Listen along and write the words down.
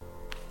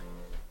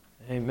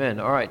Amen.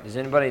 All right. Does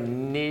anybody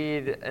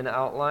need an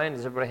outline?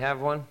 Does everybody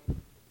have one?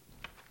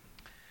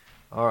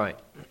 All right.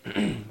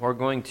 We're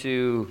going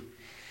to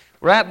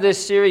wrap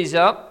this series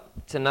up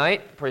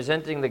tonight,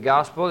 presenting the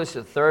gospel. This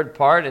is the third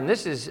part, and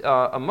this is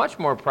a much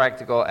more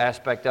practical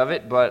aspect of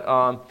it, but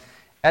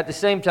at the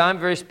same time,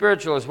 very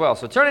spiritual as well.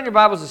 So turn in your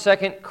Bibles to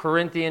 2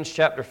 Corinthians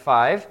chapter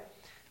 5.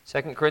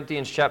 2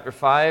 Corinthians chapter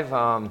 5.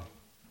 I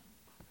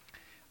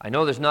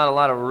know there's not a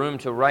lot of room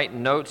to write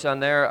notes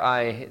on there.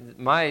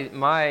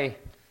 My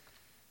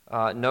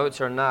notes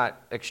are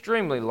not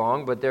extremely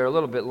long, but they're a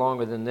little bit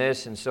longer than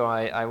this, and so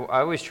I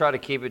always try to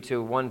keep it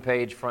to one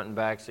page front and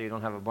back so you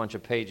don't have a bunch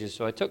of pages.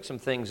 So I took some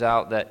things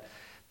out that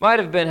might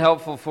have been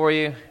helpful for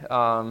you,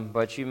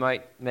 but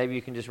maybe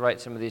you can just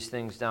write some of these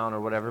things down or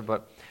whatever.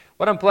 But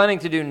what I'm planning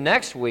to do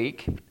next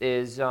week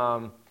is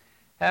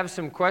have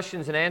some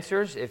questions and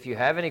answers. If you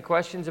have any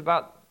questions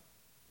about,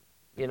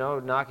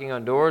 knocking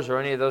on doors or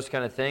any of those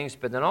kind of things,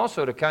 but then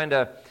also to kind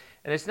of,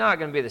 and it's not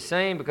going to be the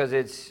same because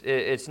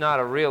it's not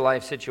a real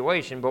life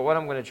situation, but what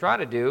I'm going to try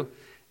to do,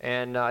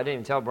 and I didn't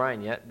even tell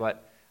Brian yet,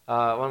 but what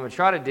I'm going to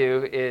try to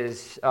do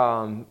is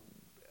kind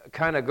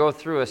of go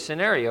through a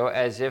scenario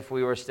as if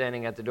we were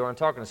standing at the door and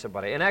talking to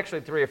somebody, and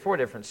actually 3 or 4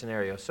 different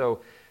scenarios.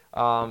 So,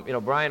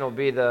 Brian will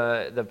be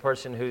the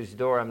person whose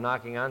door I'm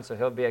knocking on, so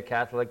he'll be a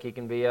Catholic, he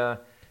can be an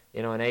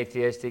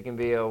atheist, he can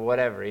be a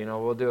whatever,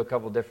 we'll do a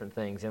couple different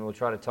things, and we'll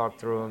try to talk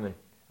through them. And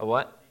a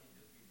what?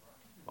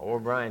 Or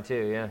Brian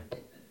too, yeah.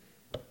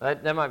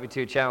 That might be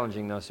too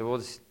challenging, though, so we'll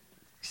just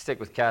stick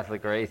with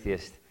Catholic or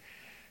atheist.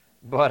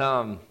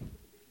 But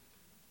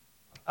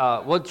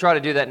we'll try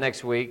to do that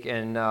next week,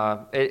 and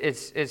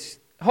it's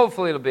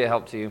hopefully it'll be a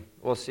help to you.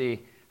 We'll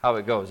see how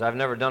it goes. I've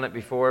never done it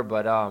before,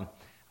 but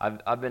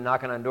I've been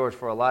knocking on doors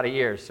for a lot of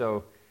years,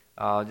 so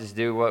I'll just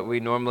do what we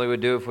normally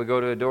would do if we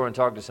go to a door and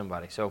talk to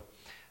somebody. So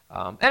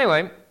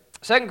anyway,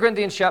 2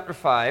 Corinthians chapter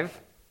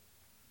 5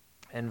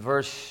 and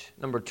verse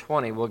number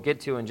 20 we'll get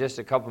to in just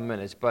a couple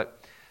minutes, but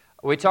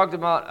we talked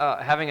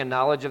about having a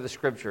knowledge of the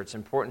Scripture. It's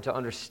important to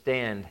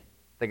understand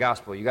the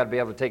gospel. You got to be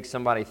able to take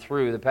somebody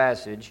through the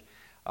passage.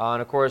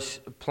 And of course,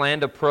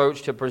 planned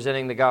approach to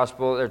presenting the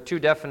gospel. There are 2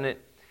 definite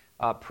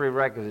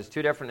prerequisites,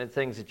 2 different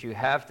things that you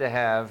have to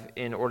have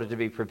in order to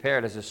be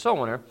prepared as a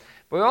soul winner.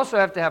 But we also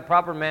have to have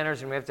proper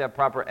manners and we have to have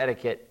proper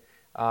etiquette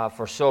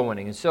for soul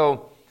winning. And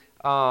so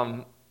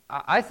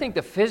I think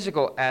the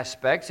physical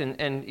aspects,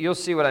 and you'll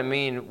see what I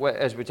mean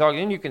as we talk,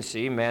 and you can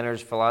see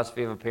manners,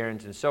 philosophy of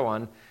appearance, and so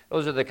on.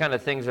 Those are the kind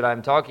of things that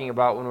I'm talking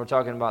about when we're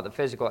talking about the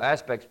physical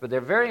aspects, but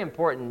they're very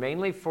important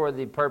mainly for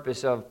the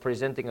purpose of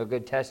presenting a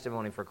good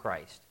testimony for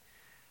Christ.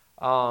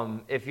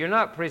 If you're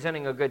not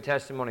presenting a good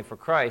testimony for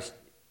Christ,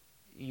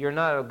 you're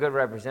not a good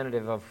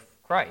representative of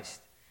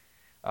Christ.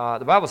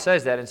 The Bible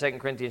says that in 2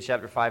 Corinthians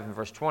chapter 5 and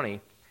verse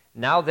 20,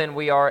 "Now then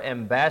we are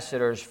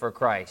ambassadors for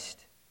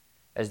Christ.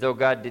 As though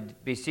God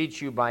did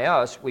beseech you by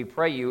us, we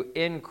pray you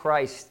in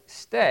Christ's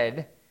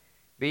stead,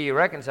 be ye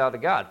reconciled to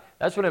God."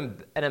 That's what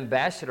an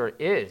ambassador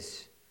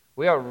is.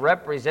 We are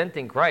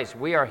representing Christ.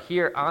 We are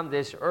here on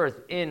this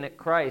earth in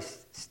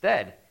Christ's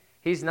stead.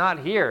 He's not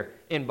here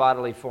in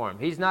bodily form.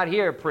 He's not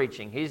here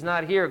preaching. He's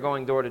not here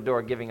going door to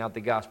door giving out the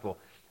gospel.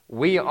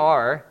 We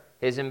are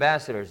His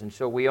ambassadors, and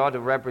so we ought to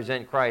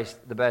represent Christ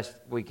the best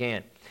we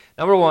can.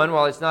 Number one,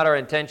 while it's not our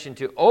intention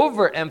to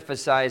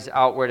overemphasize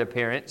outward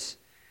appearance,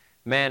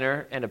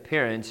 manner and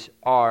appearance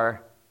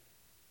are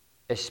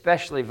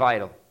especially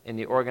vital in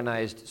the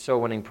organized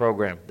soul winning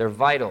program. They're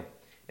vital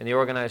in the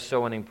organized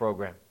soul winning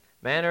program.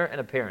 Manner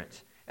and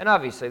appearance. And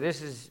obviously,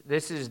 this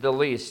is the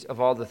least of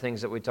all the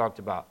things that we talked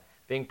about.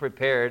 Being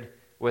prepared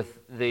with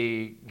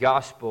the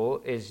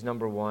gospel is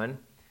number one.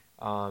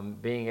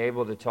 Being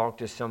able to talk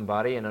to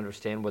somebody and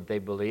understand what they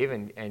believe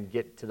and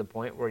get to the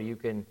point where you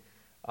can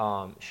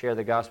share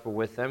the gospel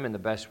with them in the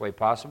best way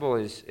possible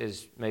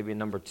is maybe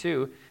number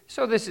 2.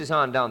 So this is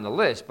on down the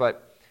list,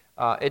 but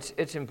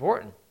it's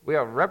important. We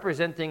are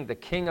representing the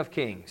King of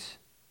Kings.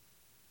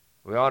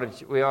 We ought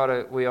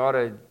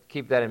to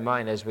keep that in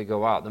mind as we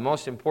go out. The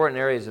most important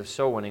areas of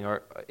soul winning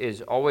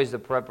is always the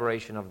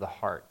preparation of the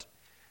heart.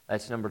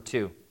 That's number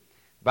 2.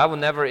 The Bible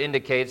never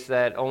indicates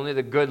that only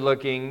the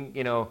good-looking,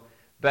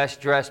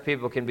 best-dressed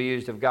people can be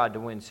used of God to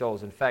win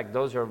souls. In fact,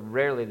 those are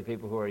rarely the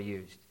people who are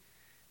used.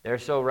 They're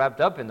so wrapped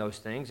up in those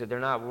things that they're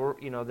not,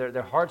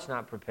 their heart's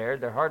not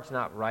prepared, their heart's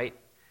not right.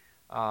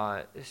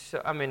 Not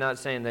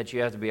saying that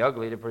you have to be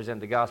ugly to present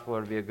the gospel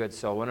or to be a good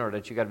soul winner or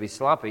that you got to be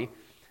sloppy.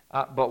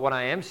 But what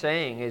I am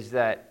saying is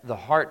that the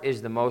heart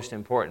is the most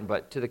important.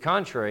 But to the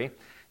contrary,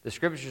 the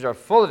Scriptures are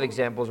full of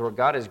examples where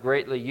God has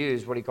greatly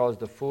used what He calls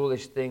the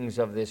foolish things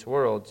of this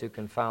world to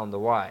confound the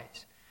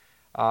wise.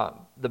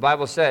 The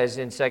Bible says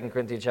in 2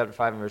 Corinthians chapter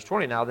 5 and verse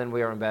 20, "Now then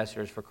we are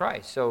ambassadors for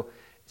Christ." So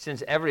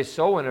since every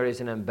soul winner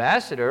is an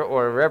ambassador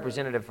or a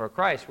representative for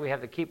Christ, we have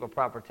to keep a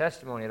proper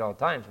testimony at all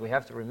times. We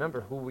have to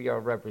remember who we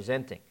are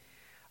representing.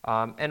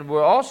 And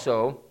we're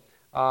also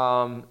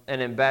an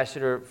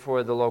ambassador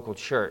for the local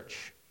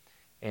church.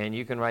 And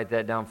you can write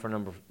that down for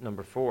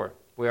number 4.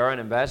 We are an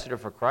ambassador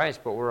for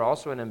Christ, but we're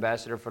also an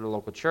ambassador for the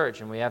local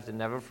church. And we have to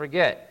never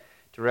forget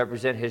to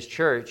represent his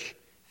church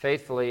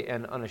faithfully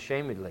and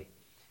unashamedly.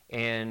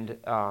 And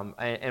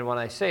when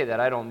I say that,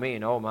 I don't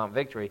mean, Mount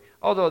Victory,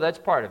 although that's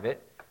part of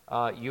it.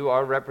 You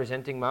are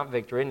representing Mount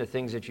Victory, and the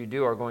things that you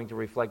do are going to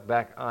reflect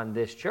back on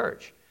this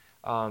church.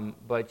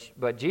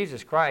 But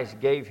Jesus Christ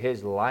gave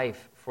his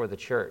life for the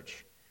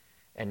church.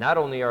 And not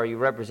only are you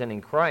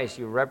representing Christ,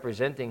 you're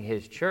representing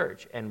his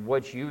church. And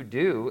what you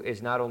do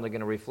is not only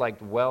going to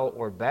reflect well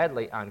or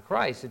badly on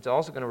Christ, it's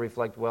also going to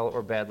reflect well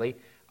or badly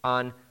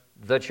on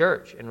the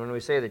church. And when we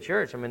say the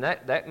church, I mean,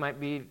 that might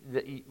be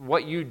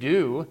what you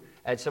do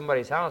at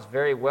somebody's house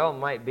very well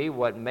might be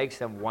what makes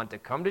them want to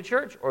come to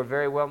church, or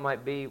very well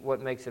might be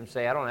what makes them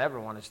say, I don't ever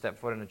want to step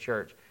foot in a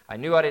church. I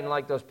knew I didn't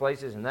like those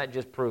places, and that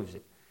just proves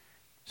it.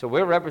 So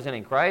we're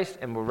representing Christ,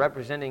 and we're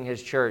representing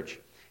his church,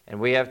 and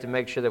we have to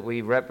make sure that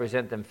we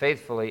represent them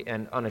faithfully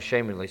and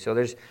unashamedly. So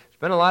there's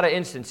been a lot of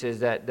instances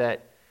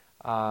that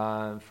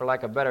for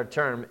lack of a better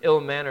term,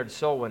 ill-mannered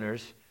soul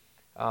winners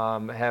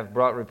have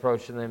brought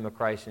reproach to the name of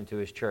Christ into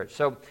his church.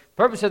 So the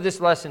purpose of this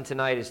lesson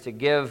tonight is to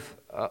give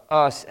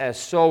us as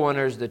soul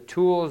winners the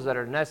tools that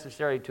are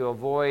necessary to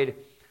avoid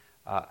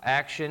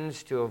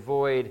actions, to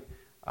avoid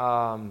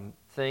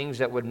things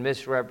that would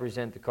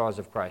misrepresent the cause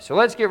of Christ. So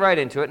let's get right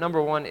into it.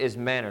 Number one is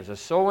manners. A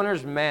soul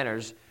winner's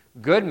manners,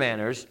 good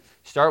manners,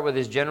 start with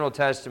his general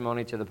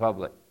testimony to the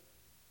public.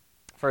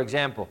 For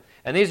example,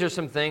 and these are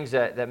some things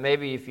that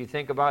maybe if you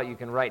think about, you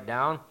can write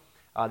down.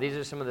 These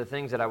are some of the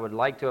things that I would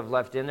like to have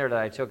left in there that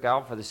I took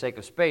out for the sake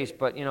of space.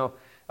 But,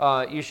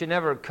 you should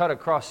never cut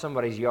across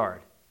somebody's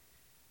yard,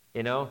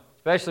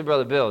 especially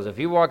Brother Bill's. If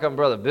you walk on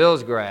Brother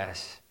Bill's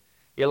grass,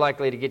 you're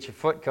likely to get your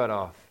foot cut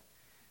off.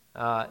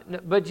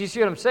 But you see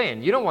what I'm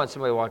saying? You don't want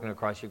somebody walking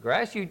across your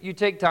grass. You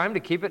take time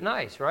to keep it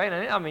nice, right?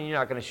 I mean, you're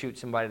not going to shoot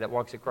somebody that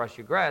walks across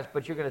your grass,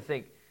 but you're going to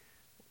think,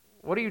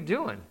 what are you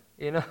doing,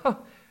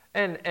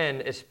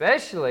 And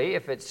especially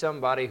if it's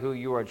somebody who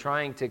you are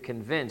trying to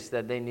convince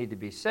that they need to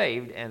be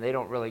saved and they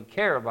don't really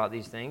care about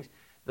these things,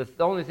 the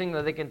only thing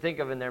that they can think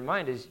of in their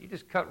mind is, you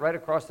just cut right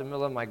across the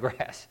middle of my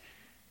grass.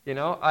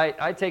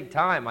 I take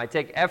time, I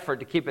take effort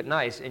to keep it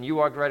nice, and you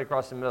walked right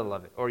across the middle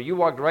of it. Or you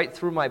walked right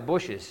through my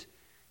bushes.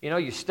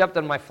 You stepped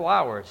on my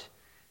flowers.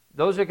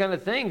 Those are kind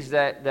of things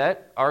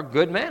that are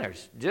good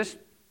manners. Just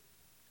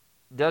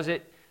does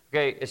it,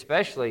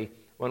 especially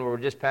when we're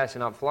just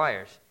passing out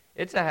flyers.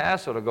 It's a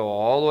hassle to go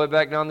all the way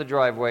back down the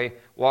driveway,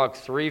 walk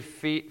 3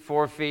 feet,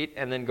 4 feet,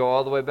 and then go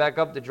all the way back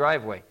up the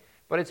driveway.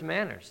 But it's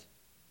manners.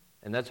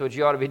 And that's what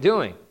you ought to be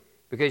doing,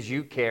 because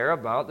you care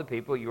about the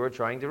people you are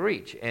trying to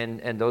reach.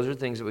 And those are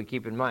things that we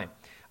keep in mind.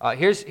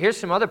 Here's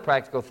some other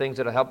practical things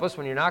that will help us.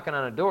 When you're knocking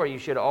on a door, you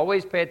should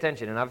always pay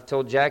attention. And I've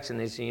told Jackson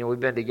this, we've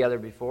been together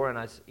before,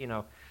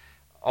 and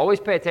always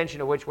pay attention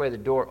to which way the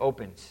door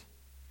opens.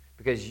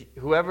 Because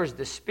whoever's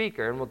the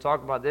speaker, and we'll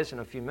talk about this in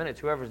a few minutes,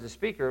 whoever's the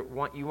speaker,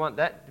 you want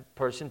that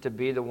person to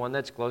be the one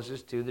that's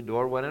closest to the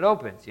door when it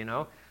opens,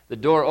 The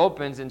door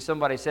opens and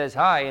somebody says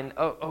hi, and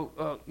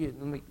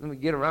let me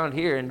get around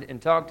here and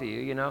talk to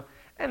you,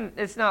 And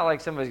it's not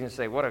like somebody's going to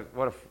say, what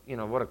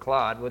a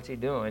clod, what's he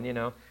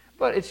doing,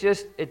 But it's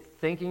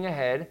thinking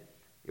ahead.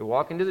 You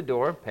walk into the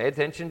door, pay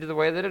attention to the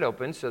way that it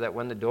opens, so that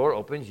when the door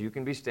opens, you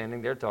can be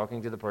standing there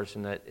talking to the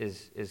person that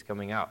is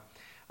coming out.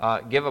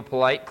 Give a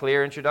polite,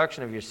 clear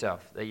introduction of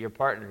yourself, that your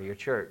partner, your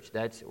church.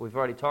 We've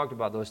already talked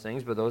about those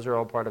things, but those are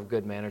all part of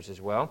good manners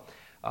as well.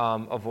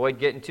 Avoid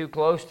getting too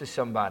close to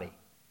somebody.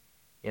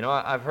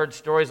 I've heard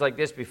stories like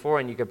this before,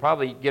 and you could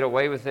probably get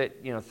away with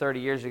it, 30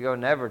 years ago,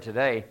 never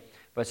today.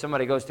 But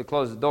somebody goes to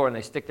close the door, and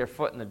they stick their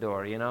foot in the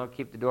door,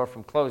 keep the door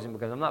from closing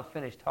because I'm not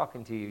finished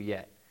talking to you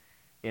yet.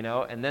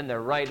 And then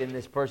they're right in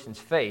this person's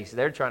face.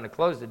 They're trying to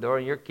close the door,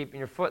 and you're keeping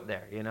your foot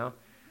there,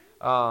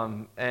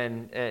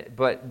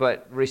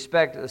 But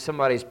respect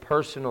somebody's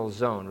personal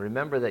zone.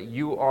 Remember that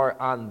you are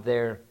on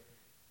their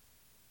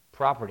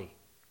property.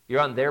 You're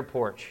on their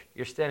porch.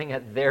 You're standing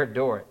at their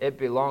door. It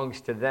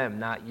belongs to them,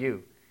 not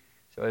you.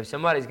 So if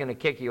somebody's going to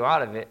kick you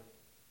out of it,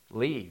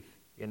 leave.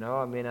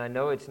 I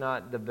know it's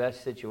not the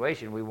best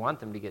situation. We want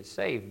them to get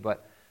saved,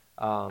 but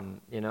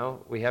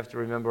we have to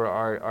remember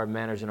our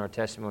manners and our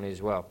testimony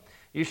as well.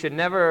 You should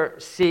never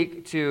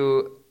seek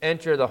to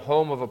enter the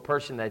home of a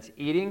person that's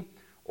eating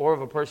or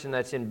of a person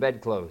that's in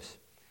bedclothes,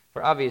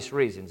 for obvious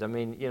reasons.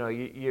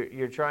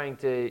 You're trying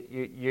to,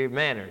 your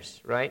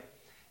manners, right?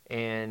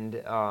 And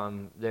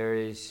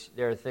there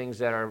are things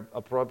that are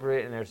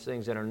appropriate and there's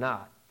things that are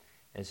not.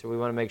 And so we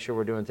want to make sure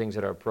we're doing things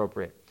that are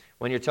appropriate.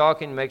 When you're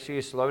talking, make sure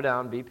you slow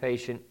down, be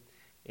patient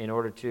in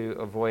order to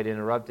avoid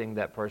interrupting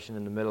that person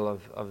in the middle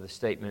of the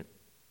statement.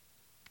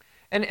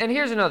 And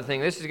here's another thing.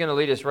 This is going to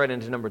lead us right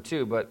into number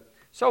 2, but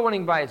soul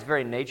winning by its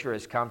very nature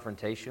is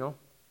confrontational.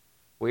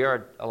 We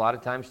are a lot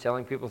of times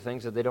telling people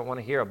things that they don't want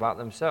to hear about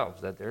themselves,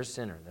 that they're a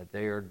sinner, that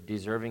they are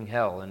deserving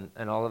hell,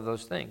 and all of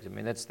those things.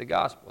 That's the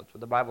gospel. That's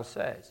what the Bible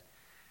says.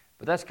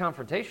 But that's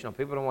confrontational.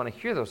 People don't want to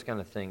hear those kind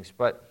of things.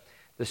 But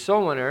the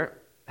soul winner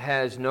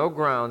has no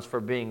grounds for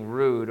being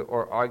rude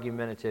or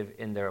argumentative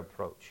in their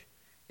approach.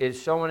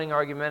 Is soul winning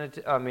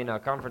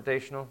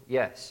confrontational?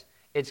 Yes.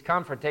 It's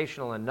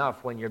confrontational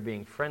enough when you're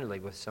being friendly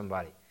with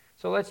somebody.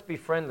 So let's be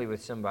friendly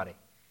with somebody.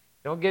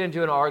 Don't get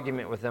into an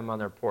argument with them on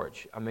their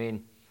porch. I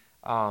mean,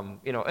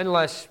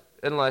 unless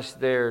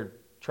they're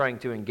trying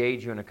to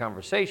engage you in a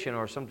conversation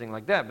or something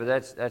like that, but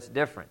that's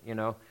different, You're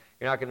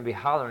not going to be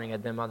hollering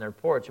at them on their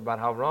porch about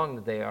how wrong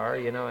that they are,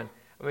 and I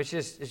mean, it's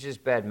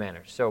just bad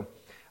manners. So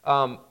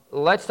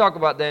let's talk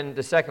about then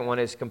the second one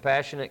is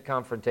compassionate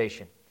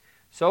confrontation.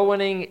 Soul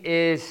winning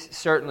is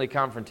certainly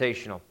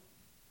confrontational.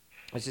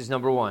 This is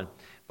number one.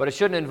 But it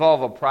shouldn't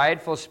involve a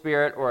prideful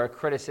spirit or a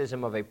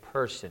criticism of a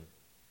person.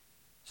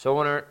 Soul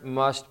winner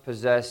must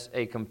possess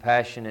a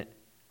compassionate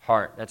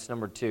heart. That's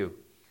number two.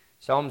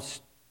 Psalm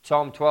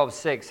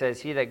 12:6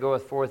 says, "He that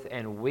goeth forth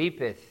and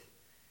weepeth,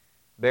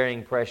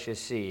 bearing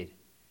precious seed,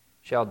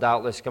 shall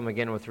doubtless come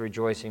again with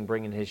rejoicing,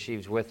 bringing his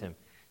sheaves with him."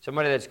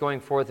 Somebody that's going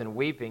forth and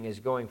weeping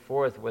is going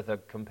forth with a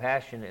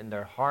compassion in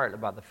their heart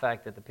about the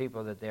fact that the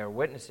people that they are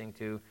witnessing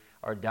to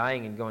are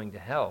dying and going to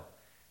hell.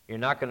 You're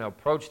not going to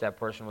approach that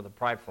person with a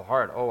prideful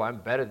heart. "Oh, I'm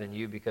better than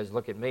you because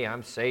look at me,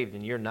 I'm saved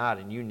and you're not,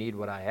 and you need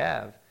what I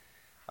have."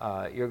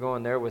 You're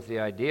going there with the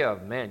idea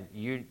of, man,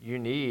 you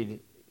need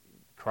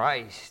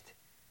Christ,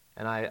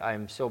 and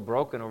I'm so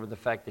broken over the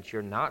fact that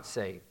you're not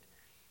saved.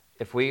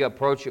 If we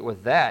approach it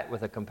with that,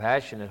 with a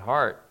compassionate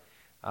heart,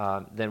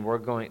 then we're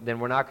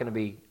not going to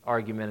be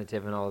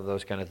argumentative and all of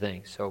those kind of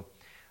things. So,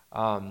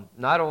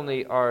 not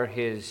only are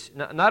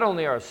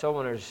soul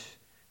winner's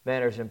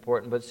manners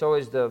important, but so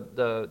is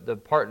the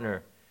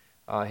partner.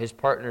 His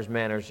partner's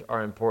manners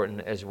are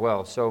important as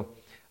well. So,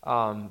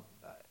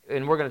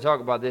 and we're going to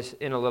talk about this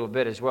in a little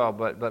bit as well.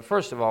 But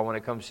first of all, when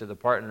it comes to the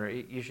partner,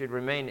 you should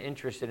remain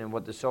interested in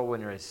what the soul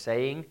winner is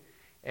saying,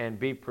 and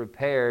be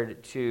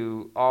prepared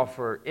to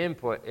offer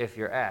input if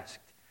you're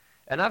asked.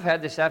 And I've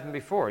had this happen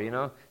before.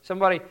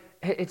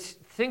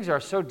 Things are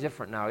so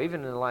different now, even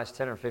in the last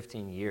 10 or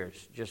 15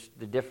 years. Just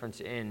the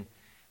difference in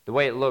the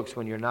way it looks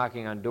when you're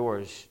knocking on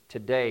doors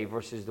today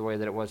versus the way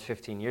that it was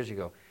 15 years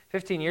ago.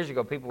 15 years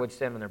ago, people would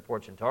stand on their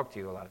porch and talk to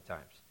you a lot of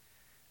times.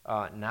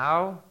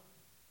 Now,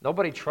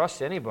 nobody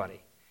trusts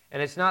anybody.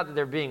 And it's not that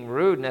they're being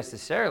rude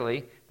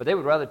necessarily, but they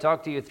would rather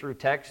talk to you through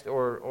text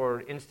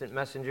or instant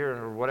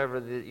messenger or whatever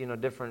the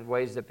different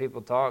ways that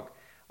people talk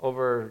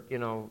over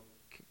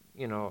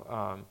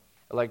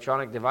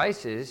electronic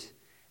devices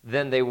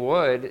than they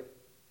would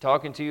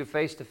talking to you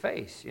face to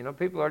face.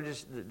 People are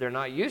they're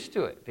not used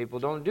to it. People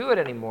don't do it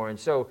anymore. And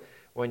so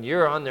when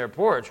you're on their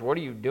porch, what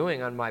are you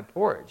doing on my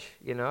porch?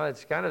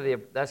 That's kind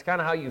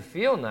of how you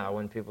feel now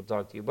when people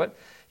talk to you. But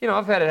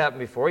I've had it happen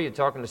before. You're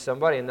talking to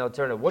somebody and they'll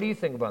turn to, "What do you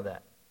think about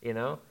that?"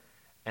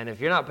 And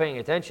if you're not paying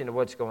attention to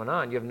what's going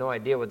on, you have no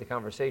idea what the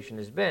conversation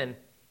has been.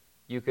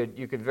 You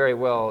could very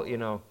well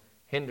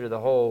hinder the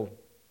whole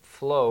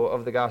flow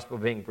of the gospel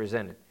being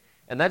presented.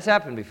 And that's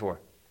happened before.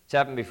 It's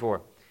happened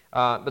before.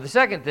 But the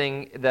second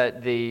thing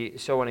that the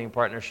soul winning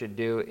partner should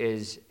do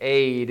is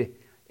aid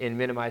in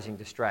minimizing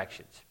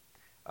distractions.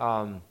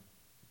 A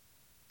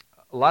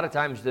lot of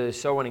times the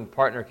soul winning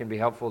partner can be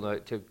helpful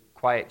to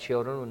quiet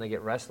children when they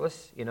get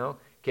restless.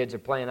 Kids are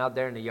playing out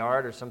there in the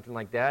yard or something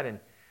like that, and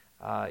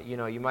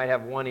you might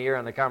have one ear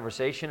on the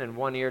conversation and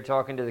one ear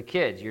talking to the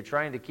kids. You're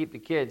trying to keep the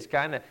kids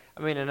and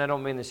I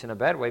don't mean this in a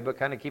bad way, but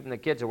kind of keeping the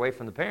kids away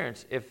from the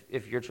parents. If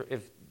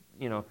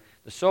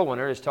the soul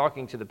winner is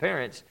talking to the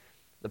parents,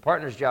 the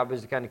partner's job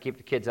is to kind of keep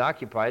the kids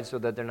occupied so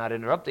that they're not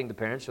interrupting the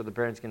parents, so the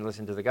parents can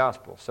listen to the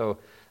gospel. So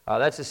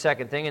that's the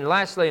second thing. And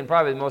lastly, and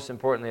probably most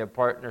importantly, a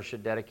partner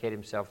should dedicate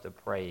himself to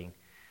praying.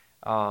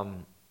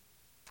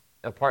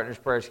 A partner's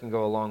prayers can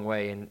go a long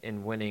way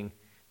in winning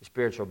the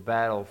spiritual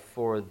battle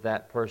for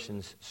that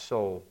person's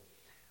soul.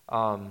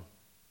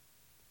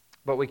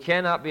 But we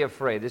cannot be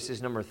afraid. This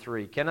is number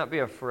 3. Cannot be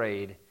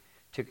afraid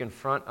to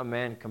confront a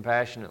man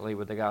compassionately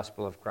with the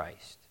gospel of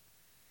Christ.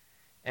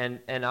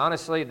 And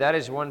honestly, that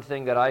is one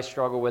thing that I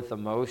struggle with the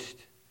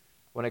most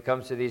when it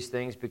comes to these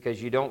things,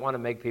 because you don't want to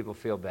make people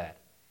feel bad.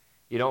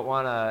 You don't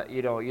want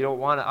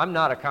to, I'm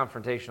not a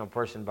confrontational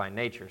person by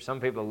nature. Some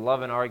people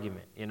love an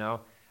argument,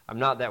 I'm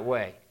not that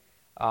way.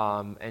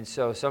 And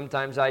so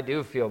sometimes I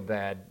do feel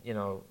bad,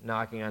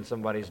 knocking on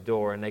somebody's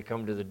door and they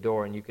come to the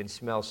door and you can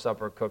smell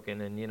supper cooking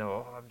and,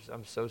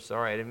 I'm so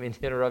sorry, I didn't mean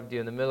to interrupt you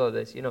in the middle of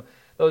this,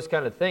 those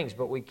kind of things.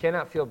 But we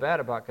cannot feel bad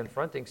about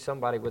confronting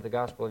somebody with the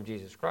gospel of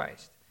Jesus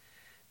Christ.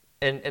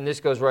 And this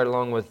goes right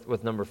along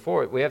with number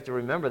 4. We have to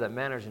remember that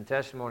manners and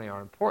testimony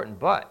are important,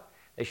 but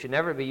they should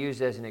never be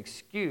used as an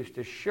excuse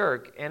to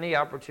shirk any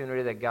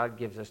opportunity that God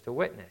gives us to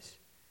witness.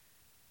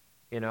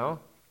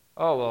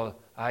 Oh, well,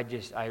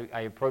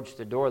 I approached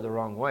the door the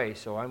wrong way,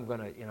 so I'm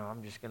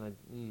just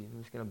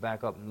gonna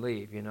back up and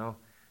leave.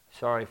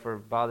 Sorry for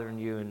bothering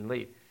you, and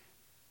leave.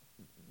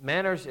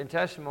 Manners and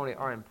testimony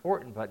are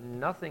important, but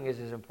nothing is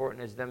as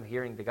important as them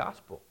hearing the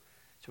gospel.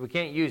 So we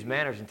can't use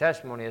manners and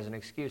testimony as an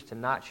excuse to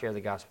not share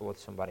the gospel with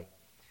somebody.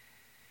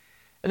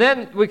 And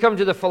then we come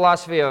to the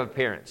philosophy of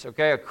appearance.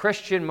 Okay, a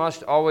Christian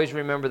must always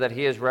remember that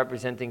he is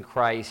representing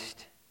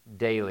Christ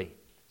daily.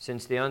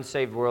 Since the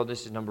unsaved world,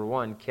 this is number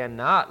 1,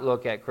 cannot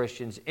look at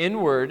Christians'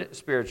 inward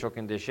spiritual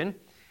condition,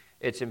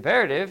 it's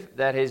imperative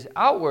that his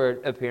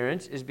outward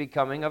appearance is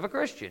becoming of a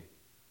Christian.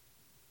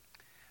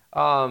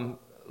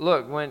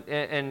 Look,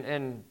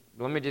 and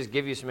let me just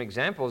give you some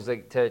examples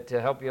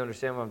to help you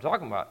understand what I'm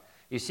talking about.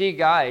 You see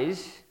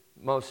guys,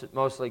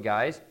 mostly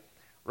guys,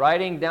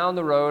 riding down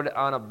the road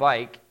on a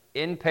bike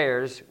in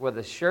pairs with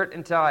a shirt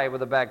and tie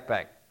with a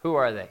backpack. Who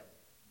are they?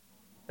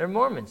 They're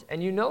Mormons,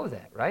 and you know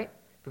that, right?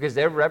 Because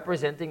they're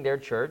representing their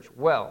church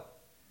well.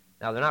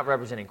 Now, they're not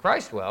representing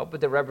Christ well,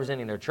 but they're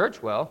representing their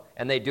church well,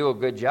 and they do a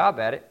good job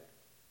at it,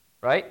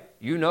 right?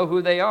 You know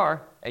who they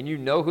are, and you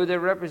know who they're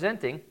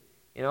representing.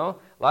 You know,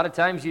 a lot of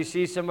times you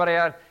see somebody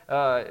out,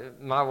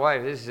 my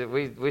wife,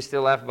 we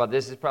still laugh about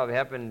this. This probably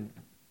happened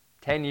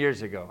 10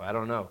 years ago. I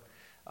don't know.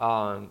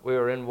 We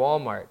were in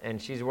Walmart,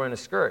 and she's wearing a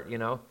skirt, you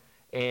know,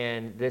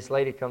 and this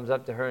lady comes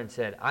up to her and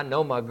said, I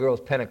know my girl's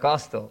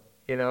Pentecostal,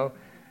 you know,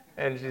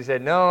 and she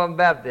said, no, I'm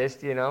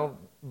Baptist, you know,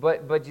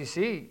 but you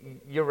see,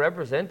 you're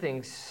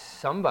representing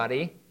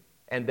somebody,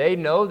 and they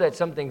know that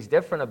something's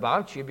different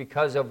about you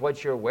because of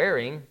what you're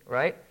wearing,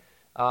 right?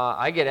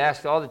 I get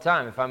asked all the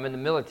time if I'm in the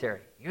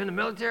military. You in the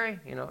military?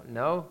 You know,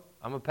 no,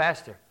 I'm a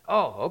pastor.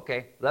 Oh,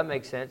 okay, that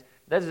makes sense.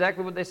 That's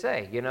exactly what they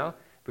say, you know,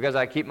 because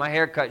I keep my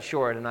hair cut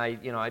short, and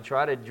I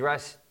try to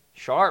dress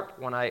sharp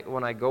when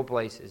I go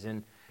places,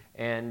 and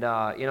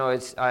you know,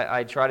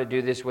 I try to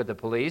do this with the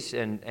police,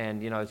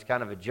 and you know, it's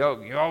kind of a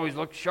joke. You always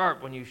look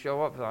sharp when you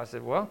show up. So I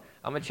said, well,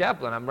 I'm a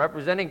chaplain. I'm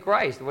representing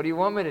Christ. What do you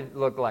want me to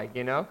look like?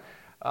 You know,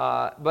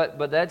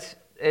 but that's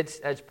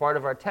part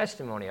of our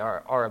testimony.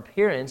 Our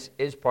appearance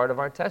is part of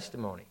our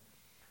testimony.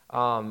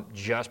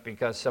 Just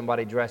because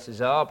somebody dresses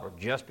up, or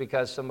just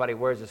because somebody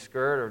wears a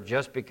skirt, or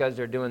just because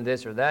they're doing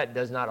this or that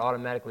does not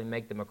automatically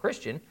make them a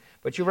Christian,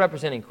 but you're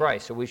representing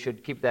Christ, so we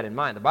should keep that in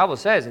mind. The Bible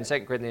says in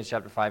 2 Corinthians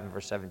chapter 5 and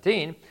verse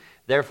 17,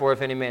 therefore,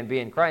 if any man be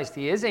in Christ,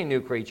 he is a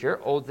new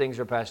creature. Old things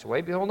are passed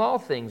away. Behold, all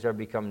things are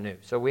become new.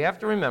 So we have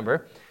to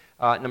remember,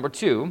 number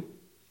 2,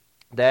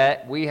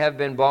 that we have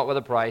been bought with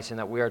a price and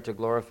that we are to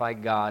glorify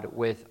God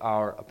with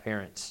our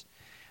appearance.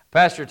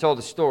 Pastor told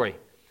a story.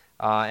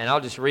 And I'll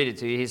just read it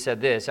to you. He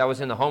said this, I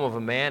was in the home of a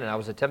man, and I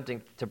was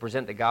attempting to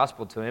present the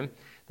gospel to him.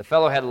 The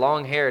fellow had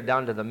long hair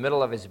down to the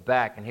middle of his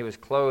back, and he was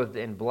clothed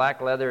in black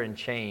leather and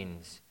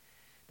chains.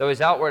 Though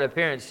his outward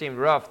appearance seemed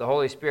rough, the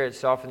Holy Spirit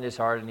softened his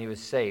heart, and he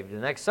was saved. The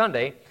next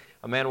Sunday,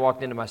 a man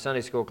walked into my Sunday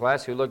school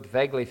class who looked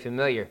vaguely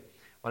familiar.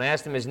 When I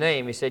asked him his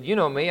name, he said, you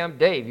know me, I'm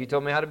Dave. You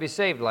told me how to be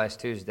saved last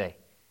Tuesday.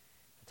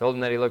 I told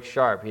him that he looked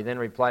sharp. He then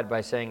replied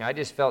by saying, I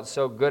just felt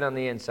so good on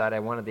the inside,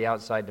 I wanted the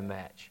outside to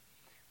match.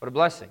 What a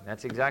blessing.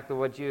 That's exactly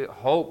what you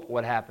hope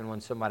would happen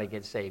when somebody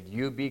gets saved.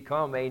 You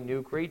become a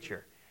new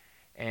creature,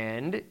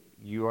 and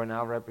you are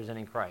now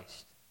representing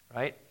Christ,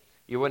 right?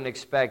 You wouldn't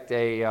expect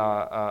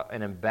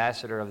an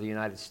ambassador of the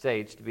United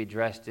States to be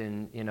dressed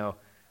in, you know,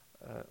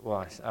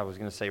 well, I was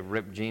going to say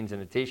ripped jeans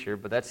and a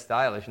T-shirt, but that's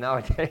stylish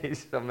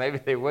nowadays, so maybe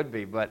they would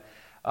be. But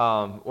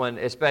when,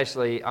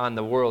 especially on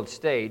the world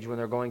stage, when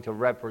they're going to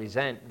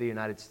represent the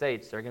United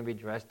States, they're going to be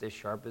dressed as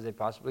sharp as they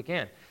possibly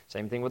can.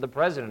 Same thing with the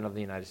President of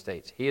the United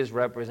States. He is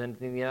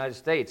representing the United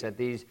States at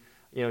these,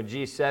 you know,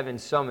 G7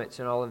 summits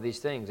and all of these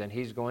things, and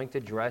he's going to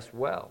dress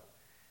well.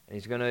 And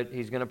he's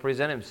going to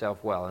present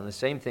himself well. And the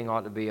same thing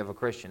ought to be of a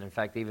Christian. In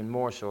fact, even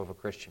more so of a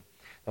Christian.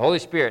 The Holy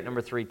Spirit,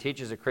 number 3,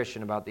 teaches a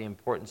Christian about the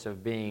importance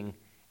of being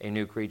a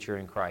new creature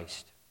in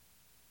Christ.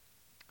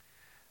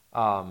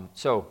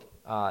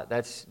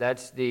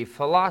 That's the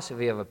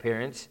philosophy of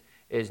appearance,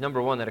 is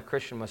number 1, that a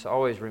Christian must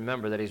always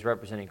remember that he's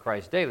representing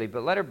Christ daily.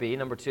 But letter B,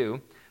 number 2,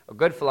 a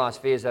good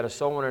philosophy is that a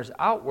soul winner's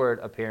outward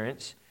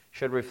appearance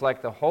should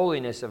reflect the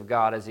holiness of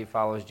God as he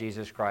follows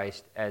Jesus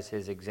Christ as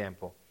his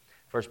example.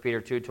 1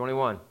 Peter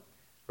 2:21,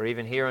 for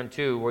even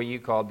hereunto were you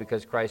called,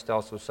 because Christ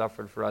also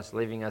suffered for us,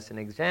 leaving us an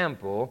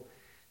example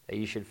that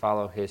you should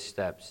follow his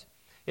steps.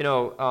 You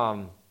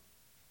know,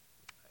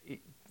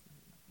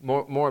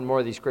 more and more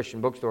of these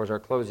Christian bookstores are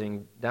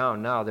closing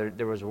down now.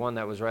 There was one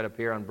that was right up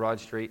here on Broad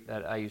Street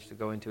that I used to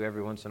go into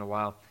every once in a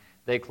while.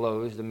 They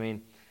closed. I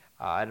mean,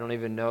 I don't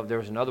even know if there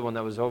was another one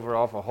that was over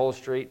off of Hull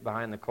Street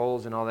behind the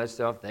Kohl's and all that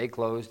stuff. They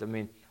closed. I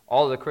mean,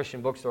 all the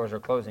Christian bookstores are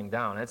closing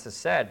down. That's a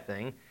sad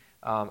thing.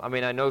 I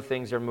mean, I know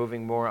things are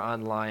moving more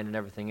online and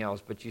everything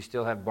else, but you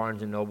still have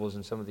Barnes & Nobles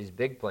and some of these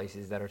big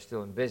places that are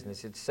still in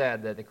business. It's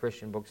sad that the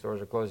Christian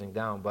bookstores are closing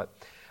down, but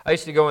I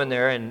used to go in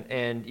there,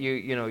 and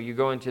you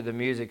go into the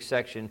music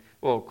section.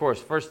 Well, of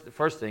course,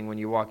 first thing when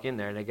you walk in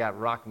there, and they got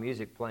rock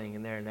music playing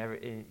in there,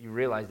 and you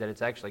realize that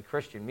it's actually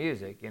Christian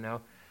music, you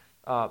know.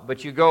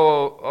 But you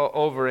go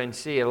over and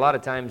see, a lot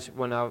of times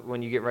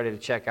when you get ready to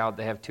check out,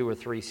 they have 2 or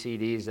 3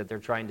 CDs that they're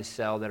trying to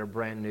sell that are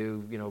brand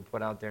new, you know,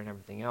 put out there and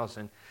everything else.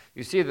 And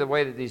you see the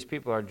way that these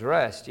people are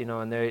dressed, you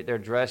know, and they're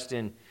dressed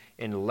in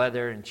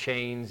leather and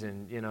chains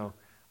and, you know,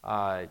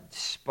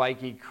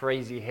 spiky,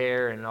 crazy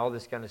hair and all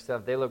this kind of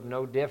stuff. They look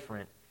no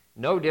different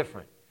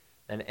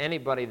than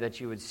anybody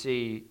that you would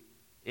see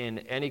in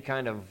any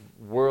kind of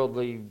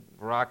worldly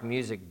rock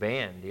music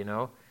band, you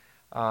know.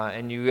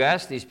 And you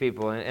ask these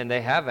people, and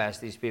they have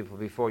asked these people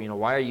before, you know,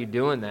 why are you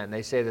doing that? And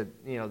they say that,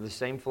 you know, the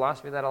same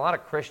philosophy that a lot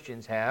of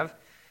Christians have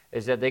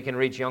is that they can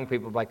reach young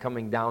people by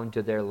coming down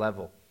to their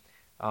level.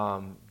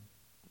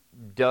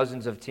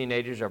 dozens of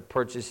teenagers are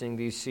purchasing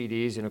these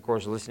CDs and, of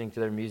course, listening to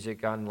their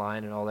music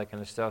online and all that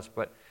kind of stuff.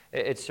 But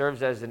it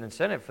serves as an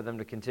incentive for them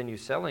to continue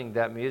selling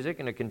that music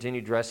and to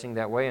continue dressing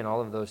that way and all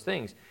of those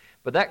things.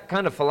 But that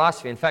kind of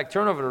philosophy, in fact,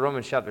 turn over to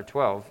Romans chapter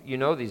 12. You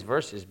know these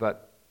verses,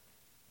 but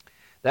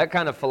that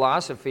kind of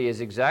philosophy is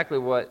exactly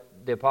what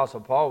the Apostle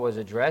Paul was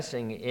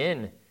addressing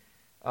in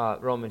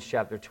Romans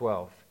chapter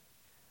 12.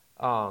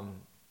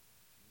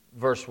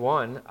 Verse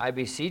 1, I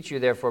beseech you,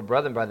 therefore,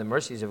 brethren, by the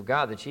mercies of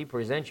God, that ye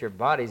present your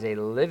bodies a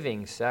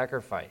living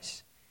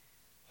sacrifice,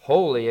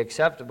 holy,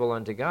 acceptable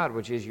unto God,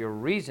 which is your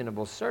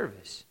reasonable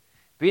service.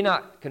 Be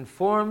not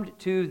conformed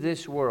to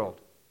this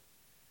world.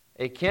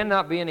 It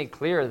cannot be any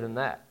clearer than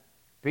that.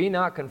 Be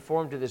not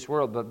conformed to this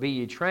world, but be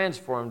ye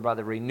transformed by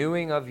the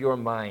renewing of your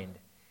mind,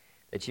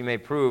 that ye may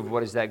prove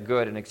what is that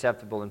good and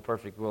acceptable and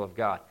perfect will of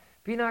God.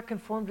 Be not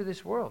conformed to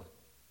this world.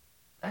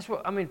 That's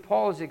what,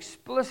 Paul is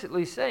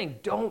explicitly saying,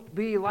 don't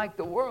be like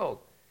the world.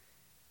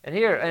 And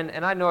here,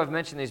 and I know I've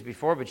mentioned these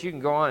before, but you can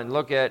go on and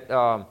look at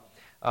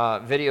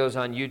videos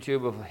on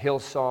YouTube of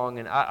Hillsong,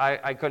 and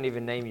I couldn't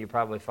even name you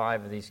probably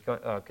 5 of these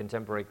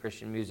contemporary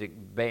Christian music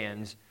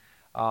bands,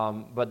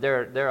 but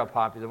they're a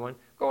popular one.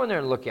 Go in there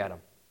and look at them.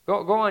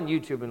 Go on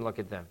YouTube and look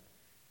at them.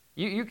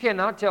 You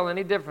cannot tell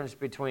any difference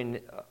between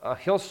a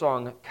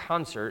Hillsong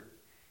concert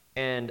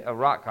and a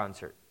rock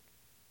concert.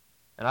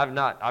 And I've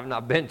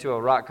not been to a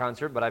rock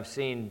concert, but I've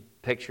seen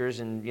pictures,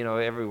 and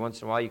every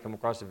once in a while you come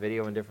across a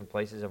video in different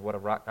places of what a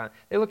rock concert.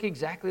 They look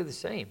exactly the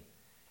same.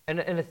 And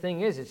the thing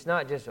is, it's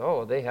not just,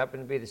 they happen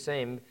to be the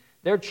same.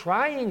 They're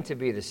trying to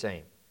be the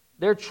same.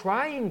 They're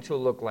trying to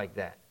look like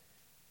that,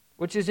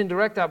 which is in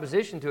direct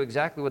opposition to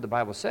exactly what the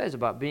Bible says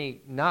about being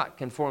not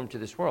conformed to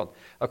this world.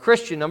 A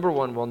Christian, number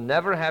one, will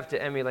never have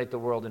to emulate the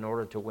world in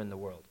order to win the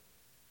world.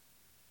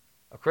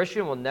 A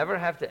Christian will never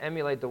have to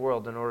emulate the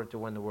world in order to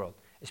win the world.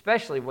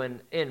 Especially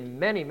when in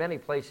many, many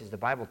places the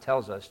Bible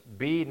tells us,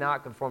 be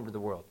not conformed to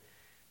the world.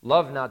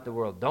 Love not the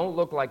world. Don't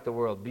look like the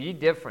world. Be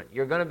different.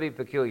 You're going to be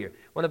peculiar.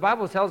 When the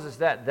Bible tells us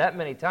that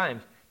many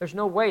times, there's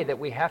no way that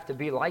we have to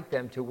be like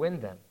them to win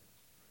them.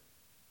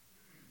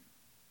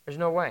 There's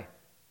no way.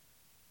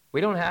 We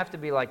don't have to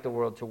be like the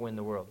world to win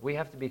the world. We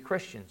have to be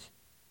Christians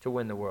to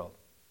win the world.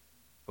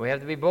 We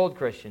have to be bold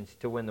Christians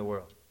to win the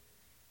world.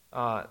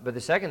 But the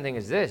second thing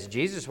is this.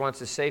 Jesus wants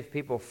to save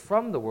people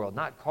from the world,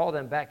 not call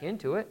them back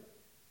into it.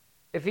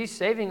 If he's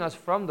saving us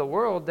from the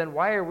world, then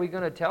why are we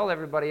going to tell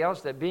everybody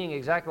else that being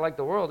exactly like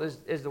the world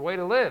is the way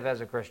to live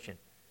as a Christian?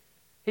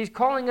 He's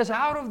calling us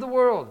out of the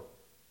world.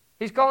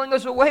 He's calling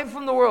us away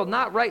from the world,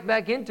 not right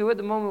back into it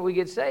the moment we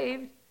get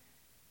saved.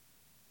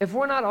 If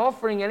we're not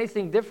offering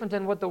anything different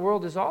than what the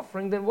world is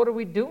offering, then what are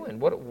we doing?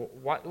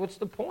 What's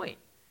the point?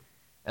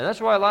 And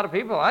that's why a lot of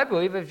people, I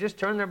believe, have just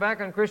turned their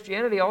back on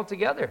Christianity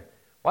altogether.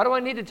 Why do I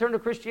need to turn to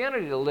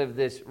Christianity to live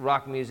this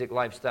rock music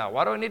lifestyle?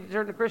 Why do I need to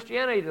turn to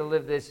Christianity to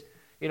live this,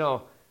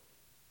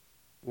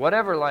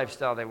 whatever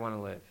lifestyle they want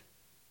to live?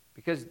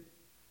 Because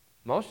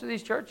most of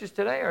these churches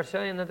today are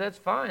saying that that's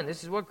fine.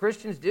 This is what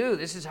Christians do.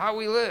 This is how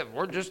we live.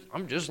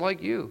 I'm just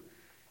like you.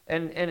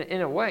 And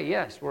in a way,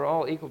 yes, we're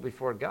all equal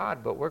before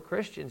God, but we're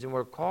Christians and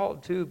we're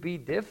called to be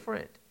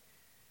different.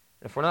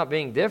 If we're not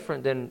being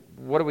different, then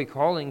what are we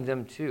calling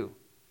them to?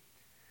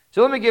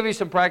 So let me give you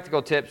some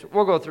practical tips.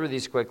 We'll go through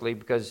these quickly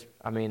because,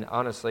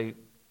 honestly,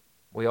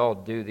 we all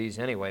do these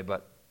anyway.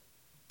 But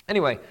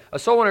anyway, a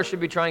soul winner should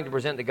be trying to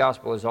present the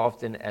gospel as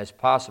often as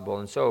possible.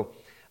 And so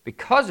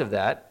because of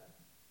that,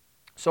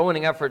 soul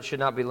winning efforts should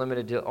not be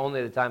limited to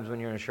only the times when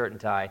you're in a shirt and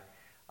tie.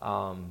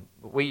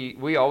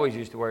 We always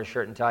used to wear a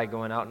shirt and tie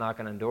going out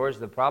knocking on doors.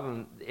 The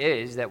problem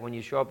is that when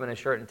you show up in a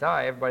shirt and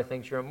tie, everybody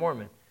thinks you're a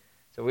Mormon.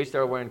 So we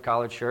started wearing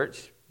collared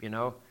shirts,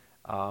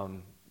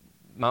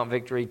 Mount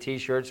Victory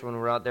T-shirts when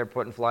we're out there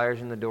putting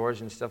flyers in the doors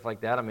and stuff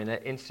like that.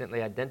 That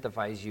instantly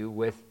identifies you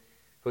with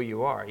who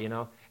you are,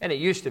 And it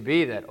used to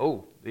be that,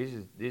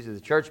 these are the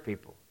church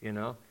people,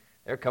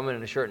 They're coming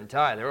in a shirt and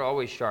tie. They're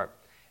always sharp.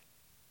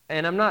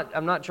 And I'm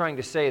not trying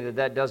to say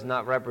that does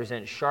not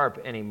represent sharp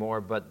anymore,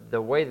 but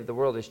the way that the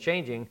world is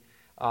changing,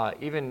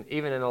 even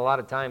in a lot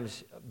of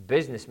times,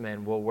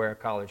 businessmen will wear a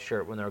collared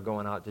shirt when they're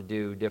going out to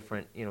do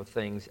different,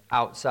 things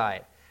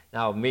outside.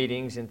 Now,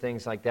 meetings and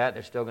things like that,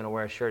 they're still going to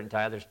wear a shirt and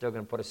tie. They're still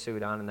going to put a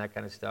suit on and that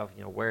kind of stuff,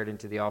 wear it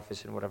into the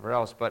office and whatever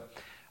else. But,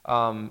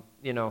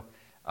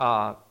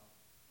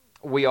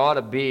 we ought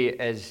to be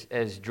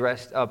as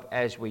dressed up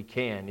as we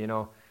can,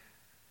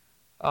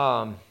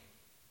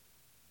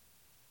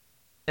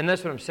 And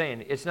that's what I'm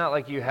saying. It's not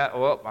like you have,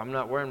 I'm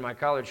not wearing my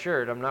collared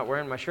shirt. I'm not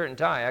wearing my shirt and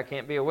tie. I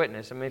can't be a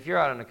witness. If you're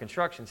out on a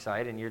construction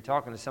site and you're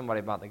talking to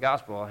somebody about the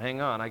gospel,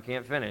 hang on, I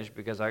can't finish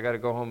because I got to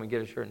go home and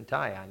get a shirt and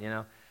tie on,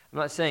 I'm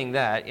not saying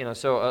that,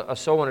 so a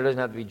soul winner doesn't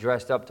have to be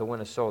dressed up to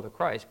win a soul to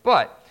Christ.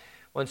 But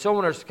when soul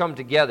winners come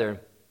together,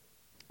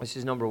 this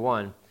is number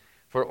one,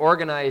 for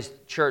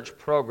organized church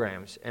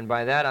programs. And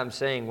by that I'm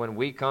saying when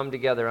we come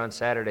together on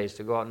Saturdays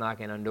to go out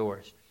knocking on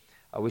doors,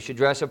 we should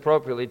dress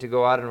appropriately to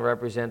go out and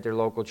represent their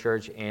local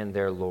church and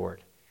their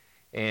Lord.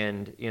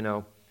 And,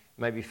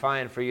 might be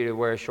fine for you to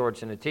wear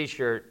shorts and a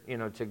T-shirt,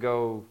 to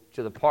go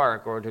to the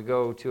park or to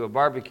go to a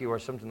barbecue or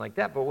something like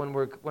that. But when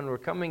we're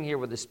coming here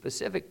with the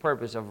specific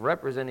purpose of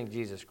representing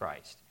Jesus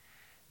Christ,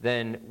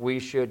 then we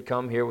should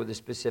come here with the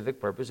specific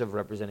purpose of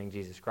representing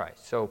Jesus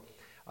Christ. So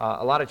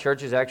a lot of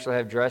churches actually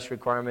have dress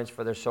requirements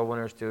for their soul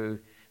winners to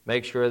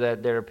make sure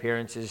that their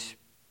appearance is,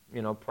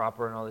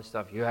 proper and all this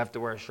stuff. You have to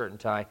wear a shirt and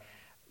tie.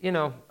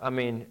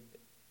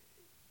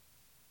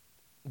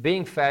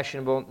 Being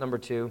fashionable, number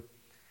 2,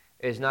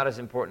 is not as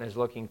important as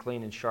looking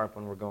clean and sharp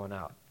when we're going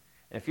out.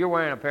 And if you're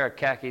wearing a pair of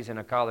khakis and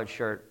a collared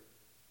shirt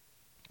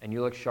and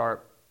you look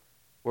sharp,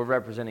 we're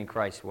representing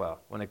Christ well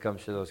when it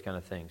comes to those kind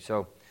of things.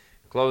 So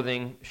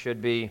clothing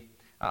should be,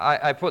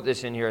 I put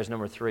this in here as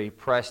number 3,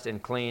 pressed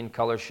and clean,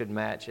 colors should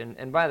match.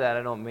 And by that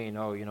I don't mean,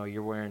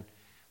 you're wearing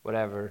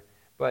whatever.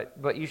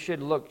 But you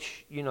should look,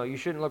 you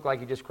shouldn't look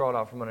like you just crawled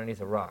out from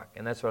underneath a rock.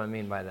 And that's what I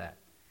mean by that,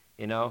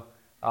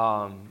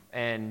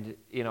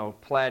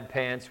 plaid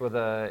pants with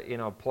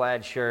a,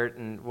 plaid shirt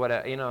and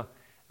whatever,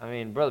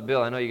 Brother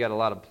Bill, I know you got a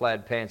lot of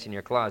plaid pants in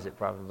your closet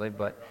probably,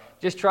 but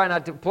just try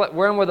not to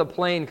wear them with a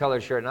plain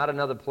colored shirt, not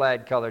another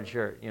plaid colored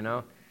shirt,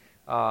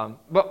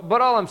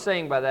 But all I'm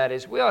saying by that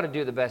is we ought to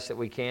do the best that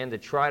we can to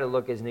try to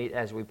look as neat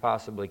as we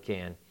possibly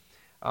can.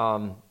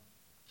 And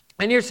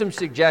here's some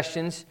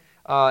suggestions.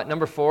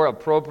 Number 4,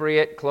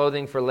 appropriate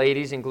clothing for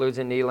ladies includes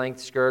a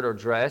knee-length skirt or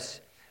dress.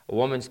 A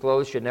woman's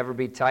clothes should never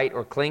be tight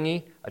or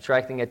clingy,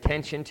 attracting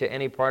attention to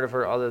any part of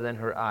her other than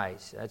her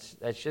eyes.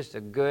 That's just a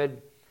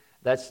good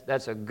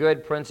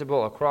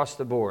principle across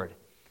the board.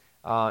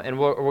 And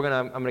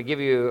I'm gonna give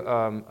you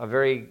a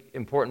very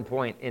important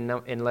point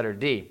in letter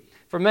D.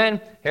 For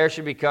men, hair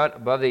should be cut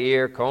above the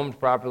ear, combed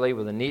properly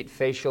with a neat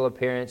facial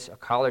appearance. A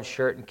collared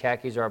shirt and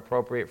khakis are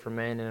appropriate for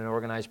men in an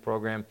organized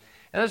program.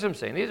 And that's what I'm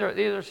saying. These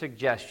are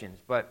suggestions.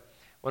 But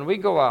when we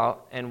go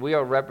out and we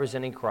are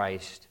representing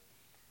Christ,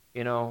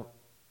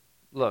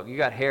 look, you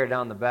got hair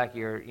down the back of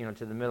your,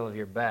 to the middle of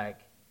your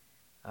back.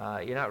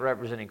 You're not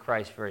representing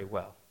Christ very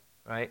well,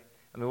 right?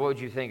 What would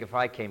you think if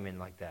I came in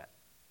like that?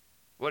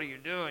 What are you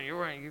doing?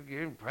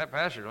 You're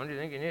pastor. Don't you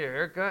think you need a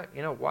haircut?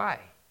 Why?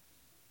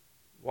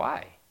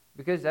 Why?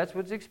 Because that's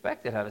what's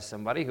expected out of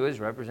somebody who is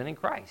representing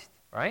Christ,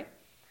 right?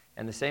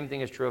 And the same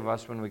thing is true of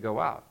us when we go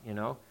out,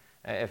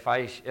 If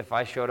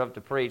I showed up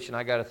to preach and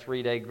I got a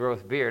 3-day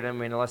growth beard,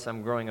 unless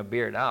I'm growing a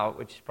beard out,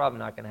 which is probably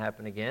not going to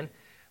happen again.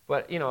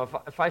 But,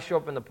 if I show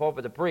up in the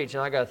pulpit to preach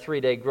and I got a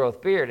 3-day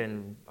growth beard,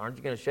 and aren't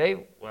you going to shave?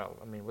 Well,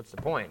 what's the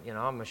point? I'm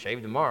going to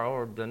shave tomorrow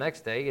or the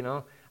next day,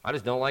 I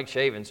just don't like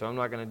shaving, so I'm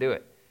not going to do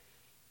it.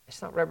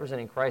 It's not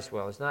representing Christ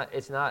well.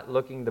 It's not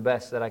looking the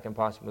best that I can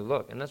possibly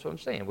look. And that's what I'm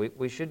saying.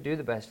 We should do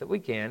the best that we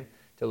can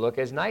to look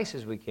as nice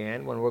as we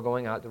can when we're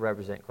going out to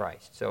represent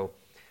Christ. So,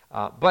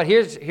 but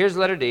here's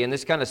letter D, and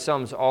this kind of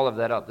sums all of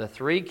that up. The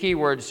 3 key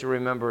words to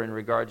remember in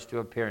regards to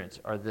appearance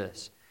are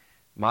this: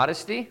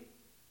 modesty,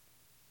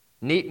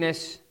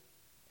 neatness,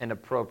 and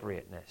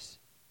appropriateness.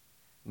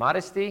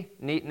 Modesty,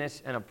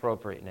 neatness, and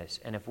appropriateness.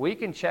 And if we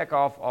can check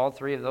off all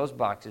 3 of those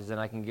boxes, then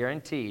I can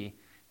guarantee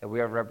that we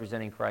are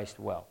representing Christ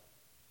well.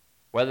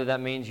 Whether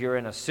that means you're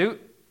in a suit,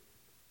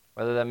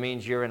 whether that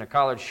means you're in a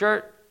collared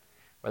shirt,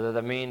 whether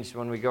that means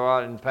when we go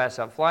out and pass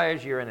out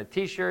flyers, you're in a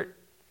T-shirt.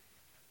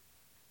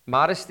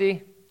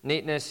 Modesty,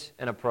 neatness,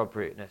 and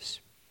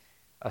appropriateness.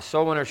 A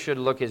soul winner should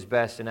look his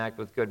best and act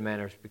with good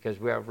manners because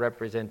we are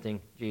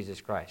representing Jesus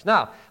Christ.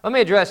 Now, let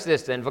me address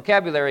this then,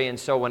 vocabulary in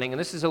soul winning, and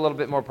this is a little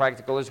bit more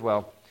practical as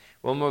well.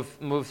 We'll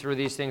move through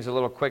these things a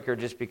little quicker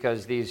just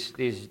because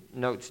these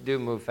notes do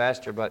move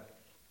faster, but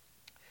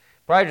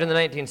prior to the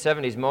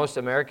 1970s, most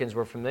Americans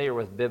were familiar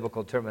with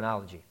biblical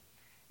terminology,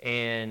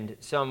 and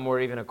some were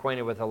even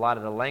acquainted with a lot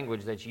of the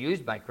language that's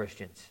used by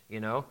Christians,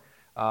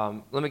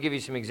 Let me give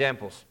you some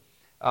examples.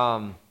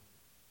 Well,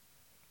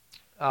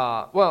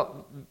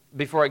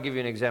 before I give you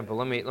an example,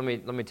 let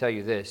me tell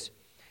you this.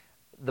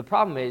 The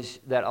problem is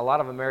that a lot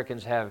of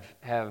Americans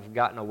have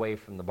gotten away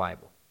from the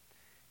Bible,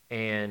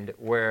 and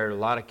where a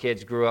lot of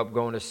kids grew up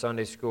going to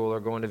Sunday school or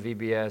going to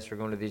VBS or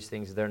going to these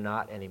things, they're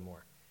not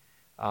anymore.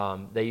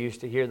 They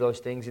used to hear those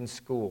things in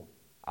school.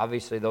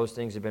 Obviously, those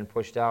things have been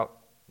pushed out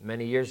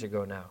many years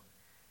ago now.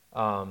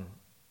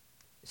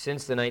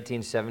 Since the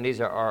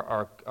 1970s,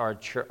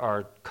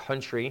 our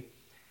country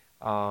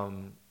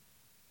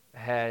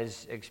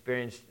has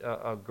experienced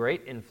a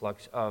great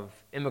influx of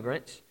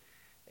immigrants,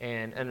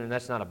 and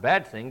that's not a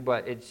bad thing,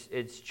 but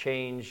it's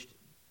changed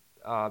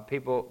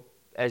people.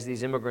 As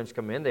these immigrants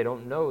come in, they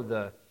don't know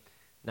the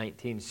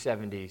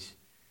 1970s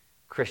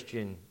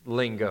Christian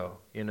lingo,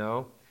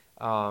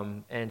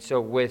 and so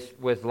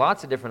with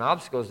lots of different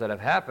obstacles that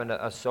have happened,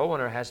 a soul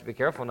winner has to be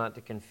careful not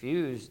to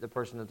confuse the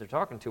person that they're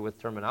talking to with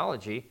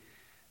terminology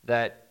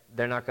that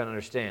they're not going to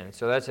understand.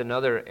 So that's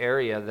another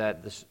area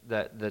that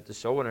the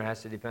soul winner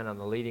has to depend on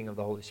the leading of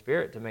the Holy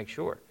Spirit to make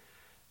sure.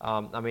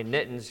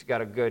 Nitin's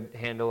got a good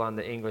handle on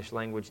the English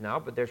language now,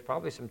 but there's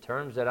probably some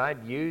terms that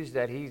I'd use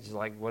that he's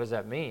like, what does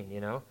that mean,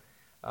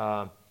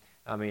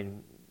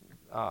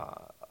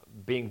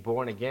 being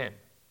born again.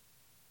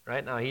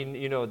 Right? Now,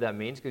 you know what that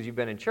means because you've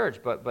been in church,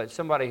 but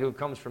somebody who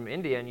comes from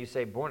India and you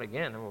say born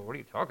again, well, what are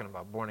you talking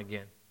about, born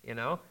again? You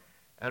know?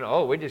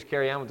 And, we just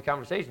carry on with the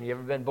conversation. You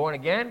ever been born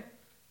again?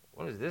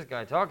 What is this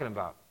guy talking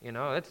about? You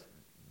know,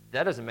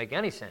 that doesn't make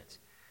any sense.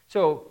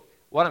 So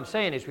what I'm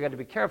saying is we got to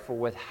be careful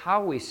with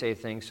how we say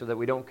things so that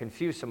we don't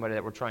confuse somebody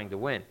that we're trying to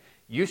win.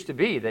 Used to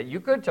be that you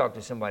could talk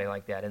to somebody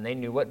like that and they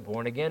knew what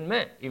born again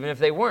meant, even if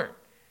they weren't.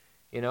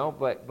 You know,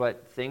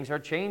 but things are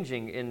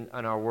changing in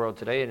our world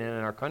today and in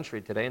our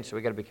country today, and so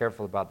we got to be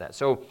careful about that.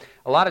 So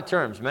a lot of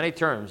terms, many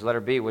terms, letter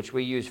B, which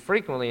we use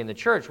frequently in the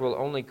church, will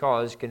only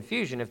cause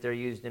confusion if they're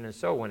used in a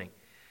soul winning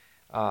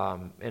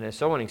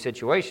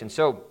situation.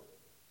 So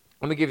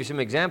let me give you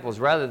some examples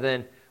rather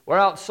than we're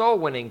out soul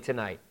winning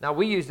tonight. Now,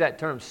 we use that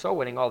term soul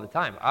winning all the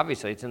time.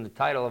 Obviously, it's in the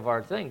title of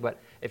our thing, but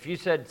if you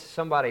said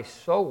somebody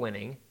soul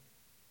winning,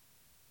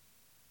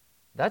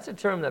 that's a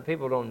term that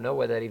people don't know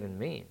what that even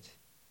means.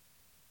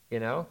 You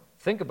know,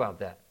 think about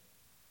that.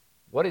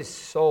 What is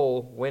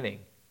soul winning?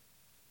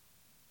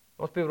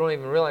 Most people don't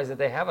even realize that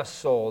they have a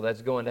soul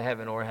that's going to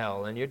heaven or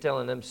hell, and you're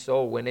telling them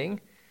soul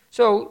winning.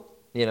 So,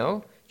 you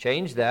know,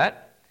 change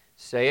that.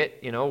 Say it,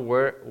 you know,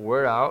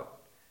 we're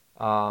out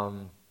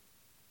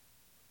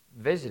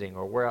visiting,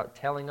 or we're out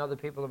telling other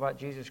people about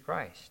Jesus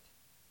Christ.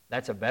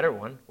 That's a better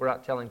one. We're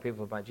out telling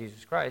people about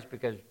Jesus Christ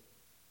because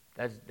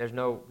there's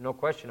no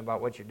question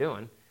about what you're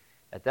doing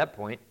at that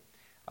point.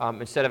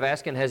 Instead of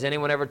asking, has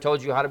anyone ever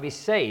told you how to be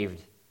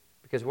saved?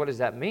 Because what does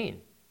that mean?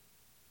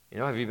 You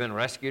know, have you been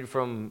rescued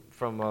from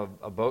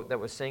a boat that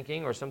was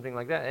sinking or something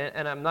like that?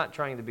 And I'm not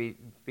trying to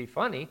be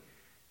funny.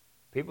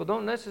 People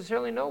don't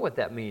necessarily know what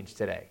that means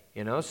today,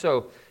 you know?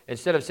 So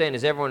instead of saying,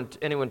 has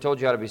anyone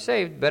told you how to be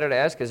saved, better to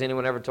ask, has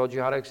anyone ever told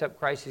you how to accept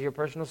Christ as your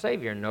personal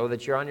Savior and know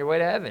that you're on your way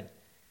to heaven?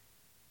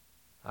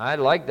 I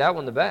like that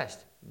one the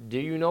best. Do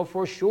you know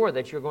for sure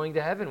that you're going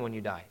to heaven when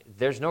you die?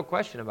 There's no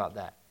question about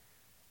that.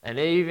 And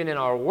even in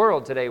our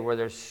world today where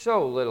there's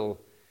so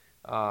little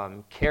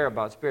care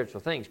about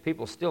spiritual things,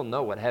 people still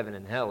know what heaven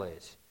and hell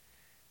is.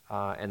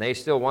 And they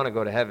still want to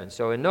go to heaven.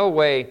 So in no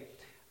way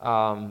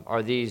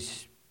are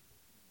these,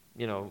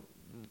 you know,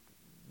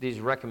 these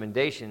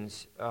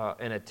recommendations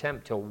an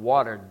attempt to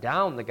water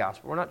down the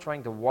gospel. We're not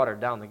trying to water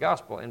down the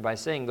gospel. And by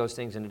saying those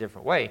things in a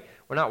different way,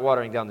 we're not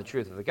watering down the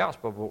truth of the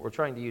gospel, but we're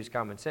trying to use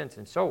common sense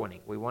and soul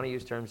winning. We want to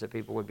use terms that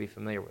people would be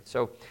familiar with.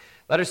 So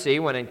letter C,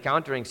 when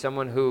encountering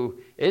someone who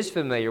is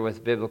familiar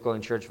with biblical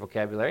and church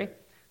vocabulary,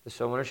 the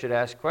soul winner should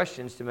ask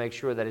questions to make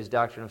sure that his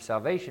doctrine of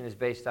salvation is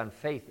based on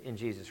faith in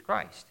Jesus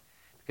Christ.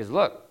 Because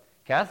look,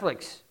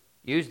 Catholics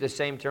use the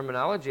same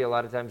terminology a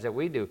lot of times that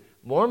we do.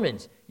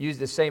 Mormons use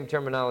the same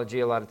terminology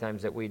a lot of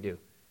times that we do.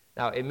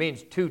 Now, it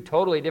means two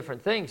totally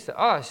different things to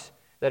us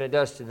than it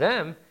does to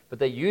them, but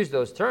they use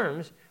those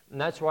terms,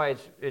 and that's why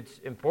it's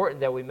important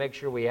that we make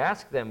sure we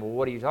ask them, well,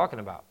 what are you talking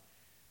about?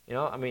 You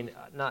know, I mean,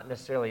 not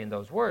necessarily in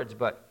those words,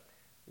 but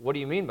what do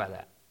you mean by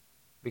that?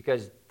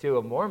 Because to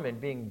a Mormon,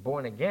 being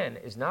born again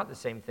is not the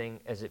same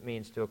thing as it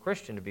means to a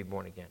Christian to be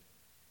born again.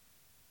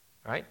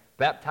 Right?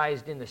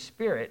 Baptized in the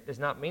Spirit does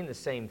not mean the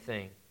same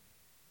thing.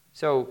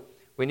 So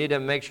we need to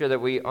make sure that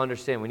we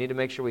understand. We need to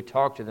make sure we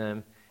talk to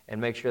them and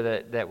make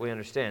sure that we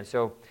understand.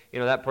 So, you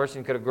know, that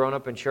person could have grown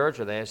up in church,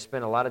 or they have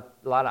spent a lot of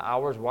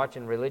hours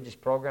watching religious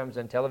programs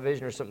on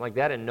television or something like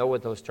that and know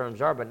what those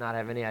terms are, but not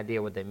have any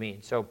idea what they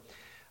mean. So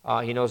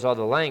he knows all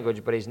the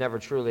language, but he's never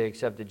truly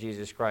accepted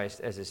Jesus Christ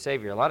as his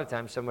Savior. A lot of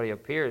times somebody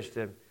appears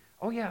to,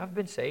 oh yeah, I've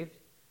been saved,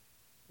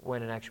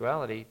 when in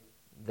actuality,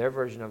 their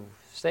version of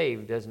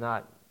saved does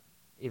not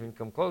even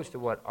come close to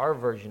what our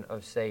version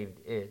of saved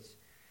is.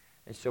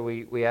 And so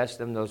we ask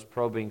them those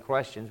probing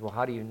questions. Well,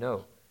 how do you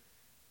know?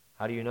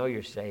 How do you know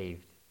you're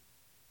saved?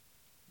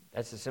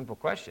 That's a simple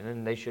question,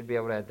 and they should be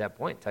able to, at that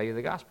point, tell you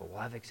the gospel.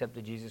 Well, I've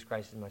accepted Jesus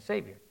Christ as my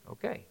Savior.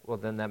 Okay, well,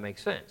 then that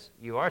makes sense.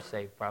 You are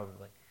saved,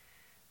 probably.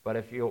 But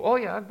if you, oh,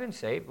 yeah, I've been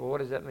saved, well, what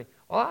does that mean?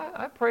 Well,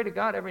 I pray to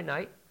God every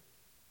night,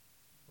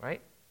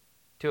 right?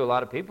 To a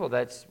lot of people,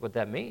 that's what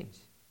that means.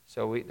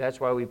 So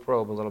that's why we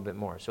probe a little bit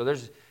more. So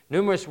there's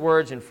numerous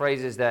words and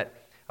phrases that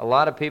a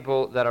lot of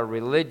people that are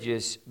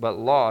religious but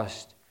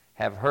lost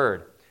have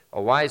heard. A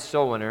wise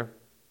soul winner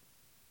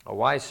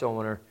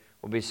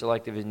will be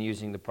selective in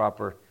using the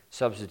proper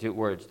substitute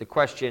words. The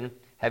question,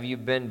 have you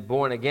been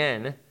born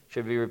again,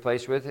 should be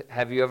replaced with,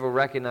 have you ever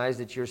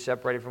recognized that you're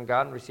separated from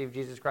God and received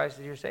Jesus Christ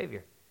as your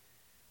Savior?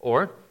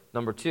 Or,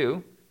 number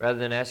two, rather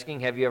than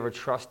asking, have you ever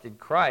trusted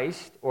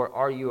Christ, or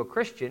are you a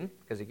Christian?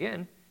 Because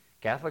again,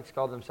 Catholics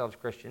call themselves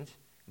Christians.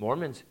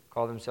 Mormons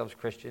call themselves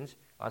Christians.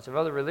 Lots of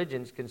other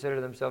religions consider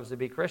themselves to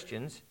be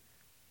Christians.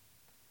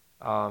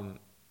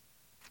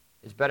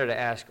 It's better to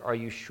ask, are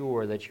you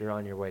sure that you're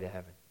on your way to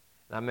heaven?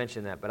 And I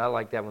mentioned that, but I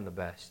like that one the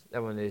best.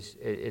 That one is,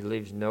 it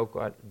leaves no,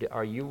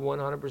 are you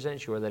 100%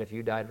 sure that if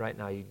you died right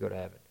now, you'd go to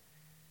heaven?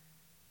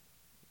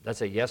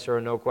 That's a yes or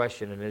a no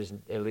question,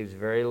 and it leaves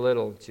very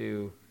little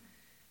to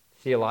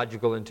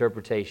theological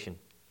interpretation.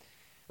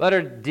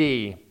 Letter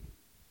D,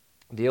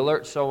 the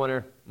alert soul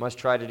winner must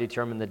try to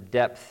determine the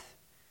depth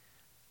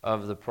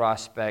of the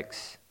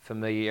prospect's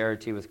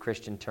familiarity with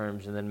Christian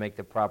terms, and then make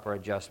the proper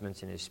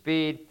adjustments in his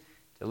speed,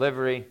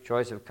 delivery,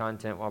 choice of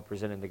content while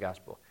presenting the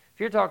gospel.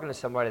 If you're talking to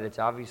somebody that's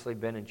obviously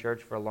been in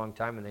church for a long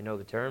time and they know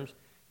the terms,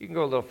 you can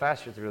go a little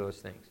faster through those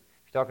things.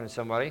 If you're talking to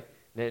somebody,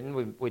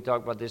 Nitin, we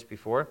talked about this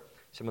before,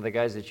 some of the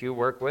guys that you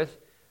work with,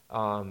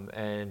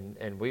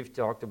 and we've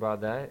talked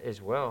about that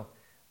as well.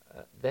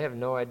 They have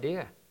no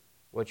idea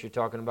what you're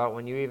talking about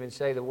when you even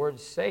say the word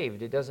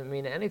saved. It doesn't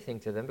mean anything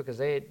to them because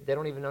they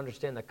don't even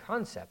understand the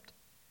concept.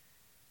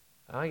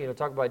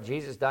 Talk about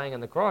Jesus dying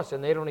on the cross,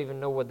 and they don't even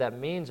know what that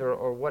means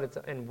or what it's.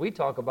 And we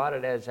talk about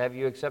it as, have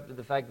you accepted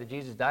the fact that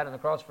Jesus died on the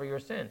cross for your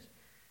sins?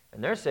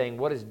 And they're saying,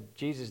 what does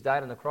Jesus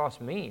died on the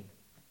cross mean?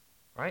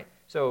 Right?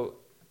 So,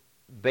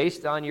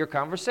 based on your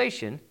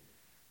conversation,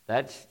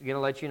 that's going to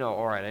let you know,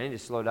 all right, I need to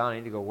slow down, I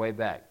need to go way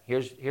back.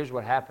 Here's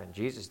what happened.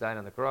 Jesus died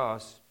on the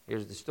cross.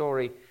 Here's the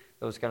story,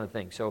 those kind of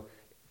things. So,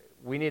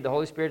 we need the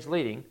Holy Spirit's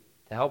leading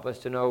to help us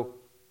to know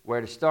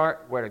where to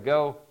start, where to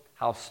go,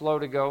 how slow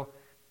to go.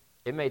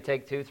 It may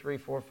take 2, 3,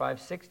 4,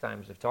 5, 6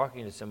 times of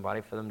talking to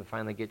somebody for them to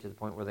finally get to the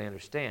point where they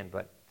understand,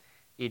 but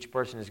each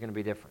person is going to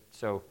be different.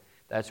 So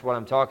that's what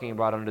I'm talking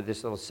about under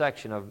this little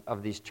section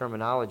of these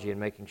terminology and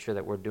making sure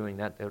that we're doing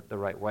that the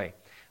right way.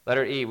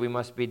 Letter E, we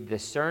must be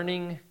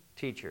discerning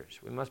teachers.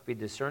 We must be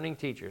discerning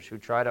teachers who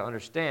try to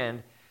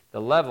understand the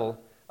level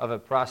of a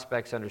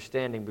prospect's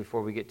understanding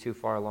before we get too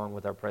far along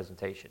with our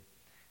presentation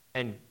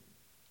and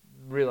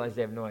realize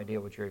they have no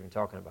idea what you're even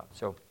talking about.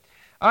 So,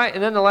 all right,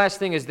 and then the last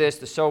thing is this,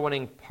 the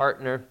soul-winning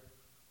partner.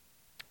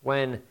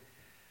 When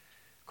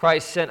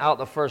Christ sent out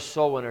the first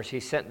soul winners, he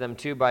sent them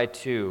 2 by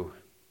 2.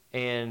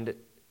 And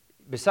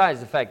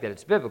besides the fact that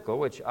it's biblical,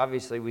 which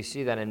obviously we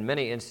see that in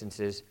many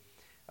instances,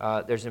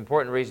 there's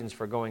important reasons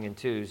for going in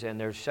twos, and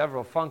there's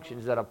several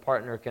functions that a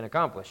partner can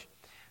accomplish.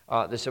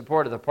 The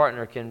support of the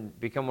partner can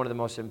become one of the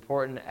most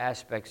important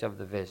aspects of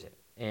the visit.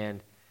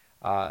 And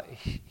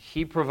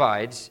he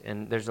provides,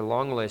 and there's a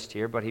long list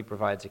here, but he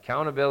provides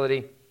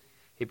accountability,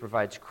 he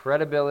provides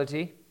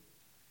credibility,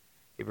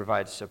 he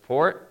provides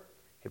support,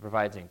 he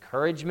provides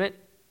encouragement,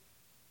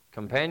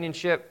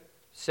 companionship,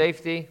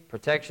 safety,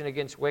 protection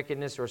against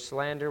wickedness or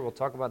slander. We'll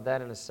talk about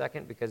that in a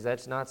second because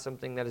that's not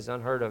something that is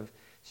unheard of,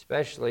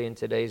 especially in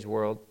today's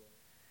world.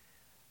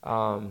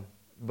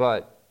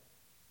 But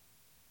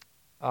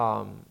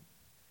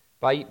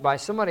by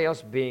somebody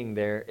else being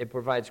there, it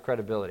provides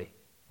credibility.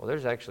 Well,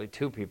 there's actually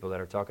 2 people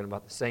that are talking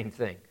about the same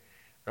thing,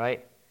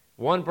 right?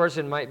 One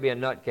person might be a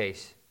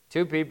nutcase.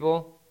 2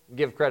 people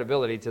give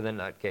credibility to the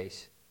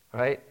nutcase,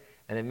 right?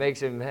 And it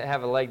makes him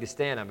have a leg to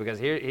stand on because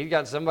he's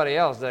got somebody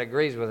else that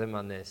agrees with him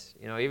on this.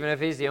 Even if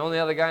he's the only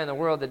other guy in the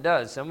world that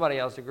does, somebody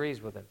else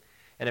agrees with him.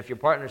 And if your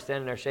partner's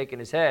standing there shaking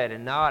his head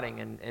and nodding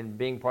and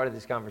being part of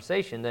this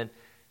conversation, then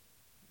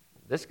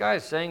this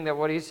guy's saying that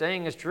what he's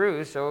saying is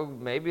true, so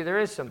maybe there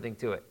is something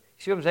to it.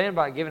 You see what I'm saying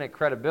about giving it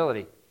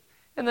credibility?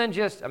 And then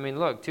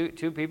look,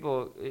 two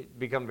people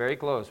become very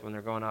close when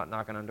they're going out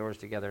knocking on doors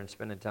together and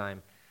spending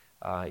time,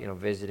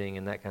 visiting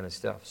and that kind of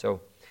stuff.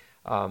 So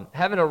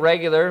having a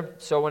regular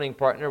soul-winning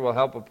partner will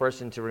help a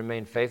person to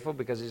remain faithful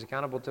because he's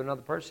accountable to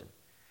another person.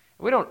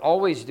 We don't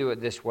always do it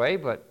this way,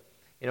 but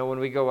when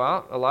we go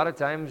out, a lot of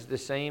times the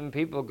same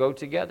people go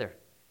together.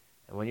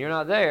 And when you're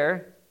not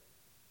there,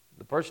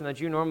 the person that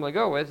you normally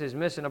go with is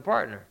missing a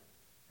partner.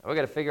 And we've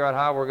got to figure out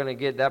how we're going to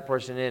get that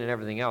person in and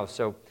everything else.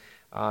 So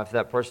if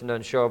that person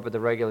doesn't show up at the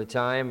regular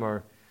time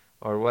or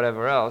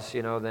whatever else,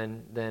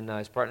 then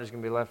his partner's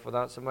going to be left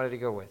without somebody to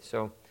go with.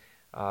 So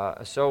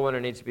a soul winner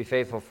needs to be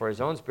faithful for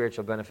his own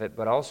spiritual benefit,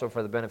 but also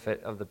for the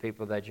benefit of the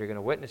people that you're going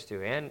to witness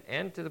to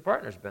and to the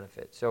partner's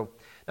benefit. So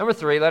number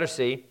 3, letter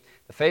C,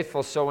 the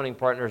faithful soul-winning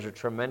partner is a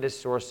tremendous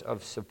source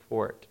of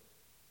support.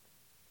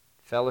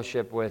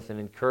 Fellowship with and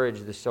encourage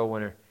the soul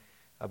winner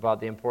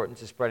about the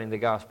importance of spreading the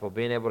gospel,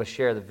 being able to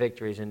share the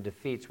victories and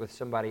defeats with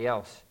somebody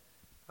else.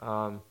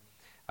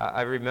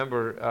 I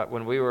remember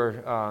when we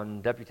were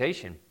on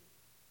deputation,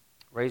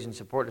 raising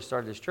support to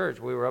start this church,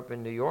 we were up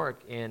in New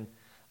York, and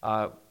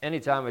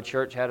anytime a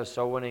church had a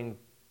soul-winning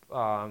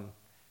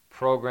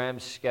program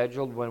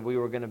scheduled when we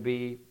were going to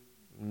be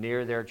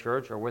near their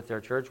church or with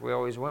their church, we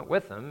always went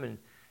with them, and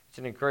it's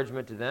an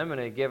encouragement to them, and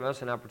it gave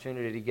us an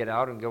opportunity to get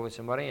out and go with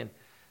somebody. And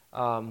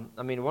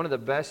one of the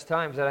best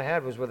times that I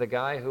had was with a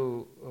guy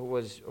who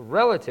was a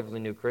relatively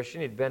new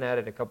Christian. He'd been at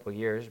it a couple of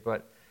years,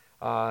 but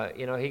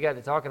he got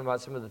to talking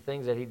about some of the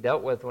things that he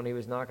dealt with when he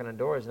was knocking on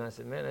doors, and I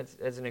said, man,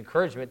 it's an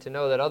encouragement to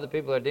know that other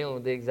people are dealing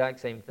with the exact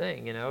same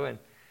thing,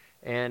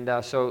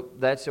 and so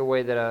that's a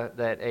way that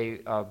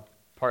a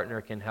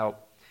partner can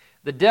help.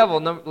 The devil,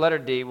 letter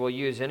D, will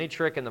use any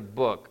trick in the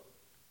book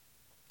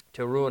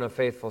to ruin a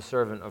faithful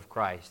servant of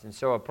Christ. And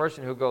so a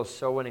person who goes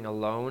soul winning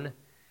alone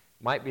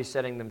might be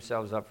setting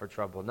themselves up for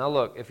trouble. Now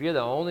look, if you're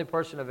the only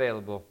person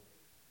available,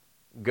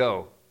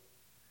 go.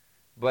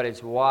 But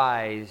it's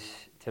wise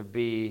to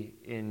be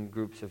in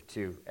groups of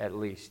 2, at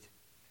least.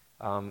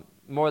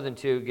 More than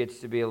 2 gets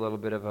to be a little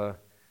bit of a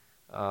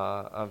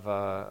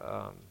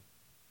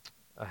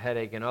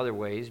headache in other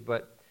ways,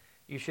 but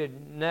you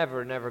should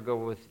never go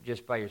with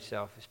just by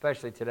yourself,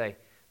 especially today.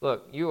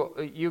 Look,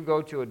 you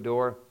go to a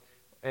door,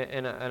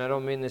 and I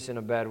don't mean this in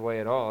a bad way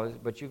at all,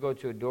 but you go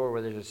to a door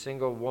where there's a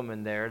single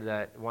woman there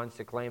that wants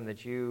to claim that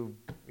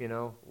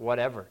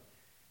whatever.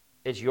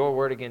 It's your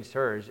word against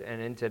hers, and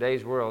in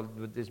today's world,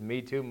 with this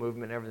Me Too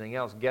movement and everything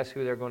else, guess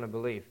who they're going to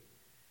believe?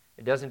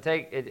 It doesn't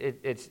take,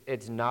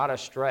 it's not a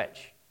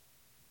stretch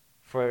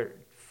for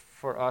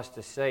us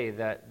to say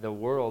that the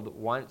world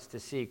wants to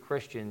see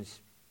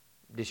Christians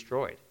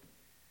destroyed.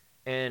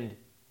 And,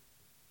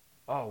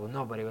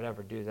 nobody would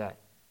ever do that.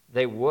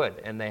 They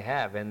would, and they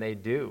have, and they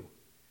do.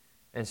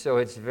 And so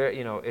it's very,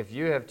 if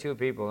you have two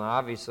people, and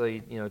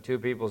obviously, two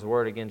people's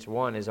word against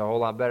one is a whole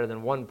lot better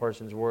than one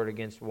person's word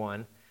against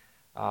one.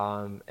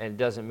 And it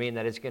doesn't mean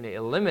that it's going to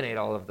eliminate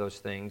all of those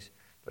things,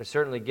 but it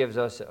certainly gives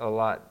us a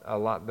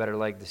lot better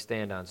leg to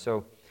stand on.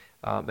 So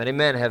many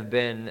men have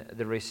been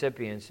the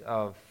recipients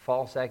of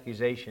false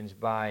accusations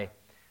by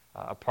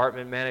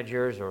apartment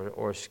managers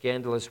or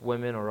scandalous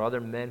women or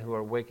other men who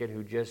are wicked,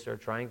 who just are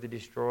trying to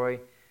destroy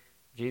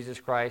Jesus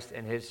Christ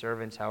and his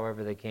servants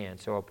however they can.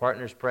 So a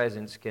partner's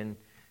presence can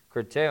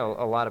curtail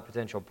a lot of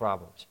potential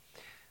problems.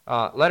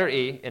 Letter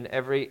E, in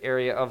every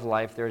area of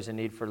life, there is a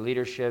need for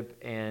leadership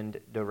and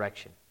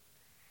direction.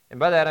 And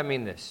by that I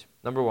mean this.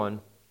 Number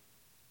one,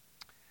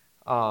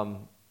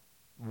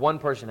 one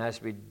person has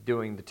to be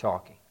doing the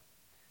talking.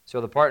 So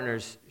the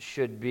partners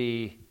should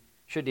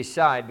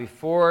decide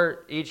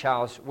before each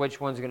house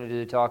which one's going to do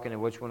the talking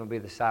and which one will be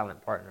the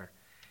silent partner.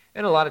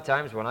 And a lot of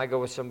times when I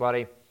go with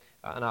somebody,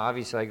 and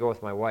obviously I go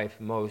with my wife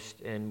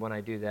most, and when I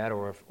do that,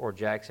 or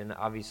Jackson,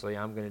 obviously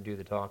I'm going to do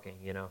the talking,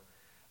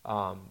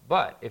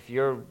 But if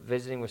you're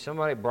visiting with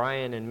somebody,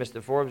 Brian and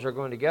Mr. Forbes are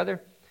going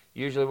together,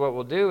 usually what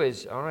we'll do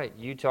is, all right,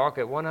 you talk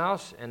at one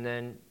house, and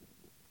then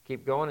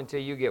keep going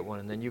until you get one,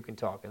 and then you can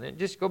talk. And then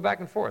just go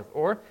back and forth.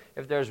 Or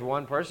if there's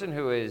one person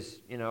who is,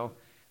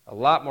 a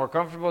lot more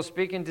comfortable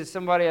speaking to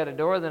somebody at a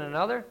door than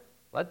another,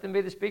 let them be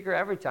the speaker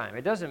every time.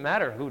 It doesn't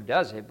matter who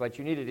does it, but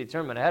you need to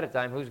determine ahead of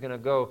time who's going to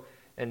go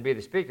and be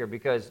the speaker,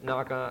 because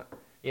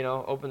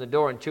open the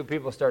door and two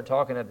people start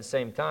talking at the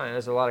same time.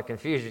 There's a lot of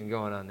confusion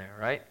going on there,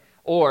 right?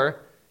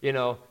 Or,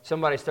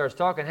 somebody starts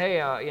talking,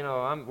 hey,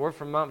 we're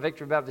from Mount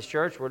Victory Baptist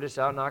Church. We're just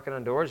out knocking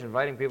on doors,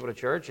 inviting people to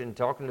church and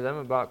talking to them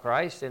about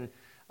Christ. And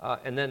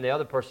then the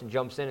other person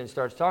jumps in and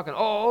starts talking,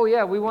 oh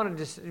yeah, we wanted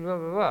to, blah,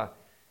 blah, blah.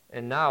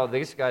 And now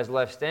this guy's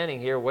left standing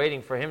here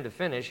waiting for him to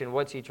finish, and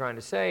what's he trying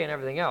to say and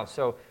everything else.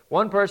 So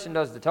one person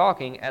does the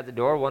talking at the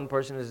door, one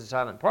person is a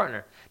silent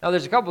partner. Now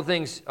there's a couple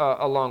things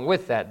along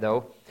with that,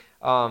 though.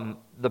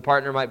 The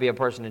partner might be a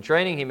person in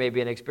training. He may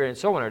be an experienced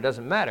soul winner. It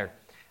doesn't matter.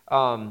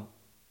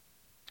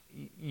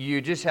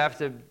 You just have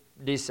to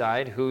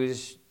decide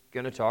who's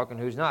going to talk and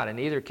who's not. In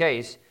either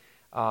case,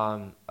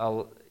 you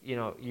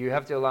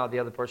have to allow the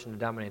other person to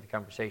dominate the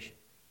conversation.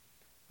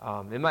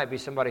 It might be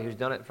somebody who's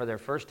done it for their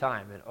first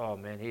time, and oh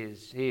man,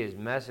 he is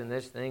messing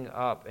this thing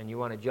up, and you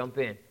want to jump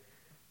in.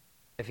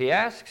 If he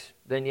asks,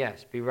 then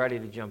yes, be ready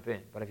to jump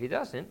in. But if he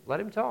doesn't, let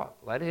him talk.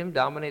 Let him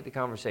dominate the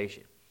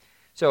conversation.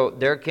 So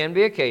there can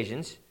be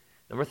occasions,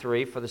 number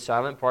 3, for the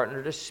silent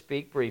partner to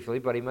speak briefly,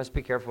 but he must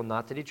be careful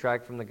not to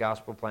detract from the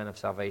gospel plan of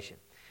salvation.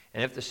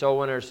 And if the soul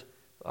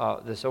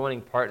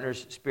winning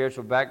partner's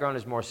spiritual background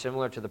is more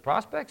similar to the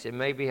prospects, it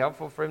may be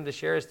helpful for him to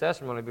share his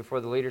testimony before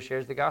the leader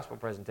shares the gospel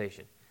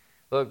presentation.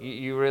 Look,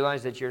 you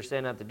realize that you're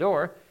standing at the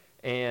door,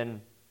 and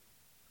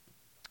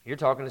you're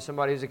talking to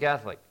somebody who's a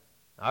Catholic.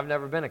 I've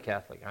never been a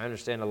Catholic. I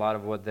understand a lot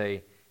of what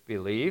they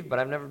believe, but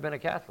I've never been a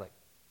Catholic.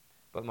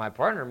 But my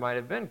partner might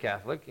have been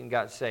Catholic and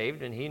got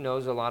saved, and he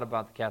knows a lot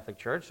about the Catholic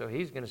Church, so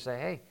he's going to say,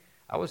 hey,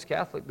 I was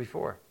Catholic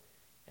before,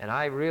 and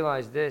I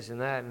realized this and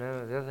that and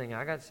the other thing,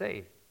 I got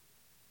saved.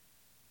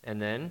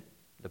 And then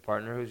the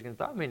partner who's going to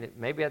talk,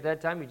 maybe at that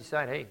time you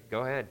decide, hey,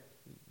 go ahead,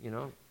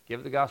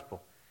 give the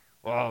gospel.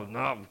 Well,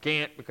 no, we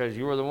can't, because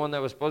you were the one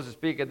that was supposed to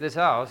speak at this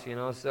house,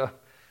 so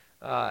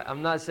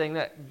I'm not saying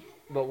that,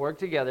 but work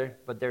together.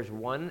 But there's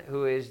one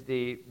who is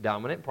the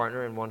dominant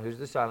partner and one who's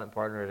the silent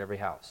partner at every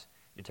house.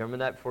 Determine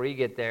that before you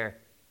get there.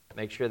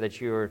 Make sure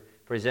that you're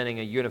presenting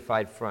a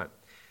unified front.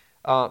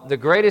 The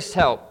greatest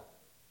help,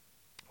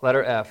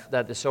 letter F,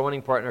 that the soul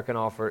winning partner can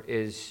offer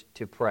is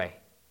to pray,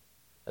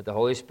 that the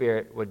Holy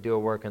Spirit would do a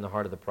work in the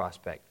heart of the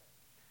prospect.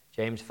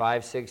 James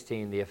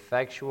 5:16, the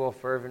effectual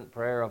fervent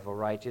prayer of a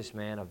righteous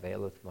man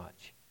availeth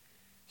much.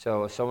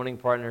 So a soul winning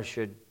partner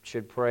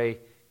should pray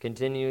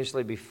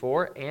continuously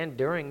before and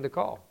during the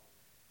call.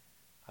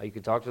 You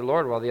can talk to the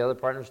Lord while the other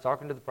partner is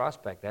talking to the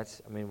prospect.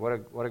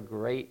 What a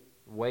great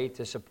way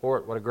to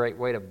support, what a great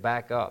way to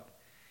back up.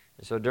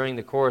 And so during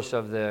the course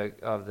of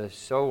the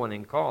soul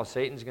winning call,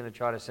 Satan's going to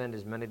try to send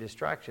as many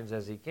distractions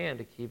as he can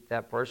to keep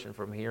that person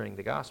from hearing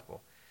the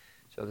gospel.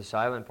 So the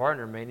silent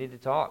partner may need to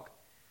talk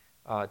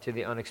to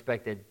the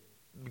unexpected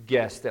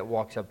guest that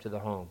walks up to the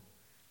home,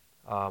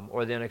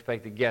 or the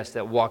unexpected guest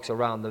that walks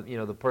around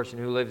the person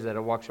who lives there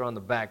that walks around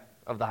the back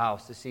of the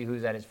house to see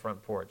who's at his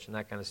front porch and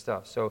that kind of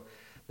stuff. So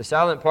the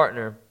silent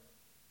partner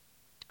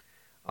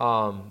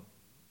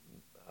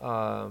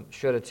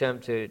should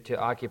attempt to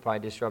occupy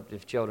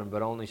disruptive children,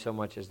 but only so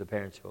much as the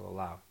parents will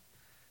allow.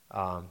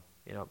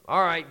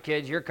 All right,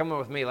 kids, you're coming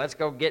with me. Let's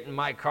go get in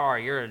my car.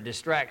 You're a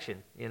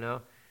distraction,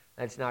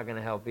 That's not going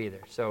to help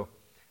either. So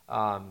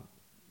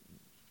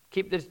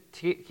keep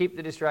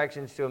the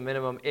distractions to a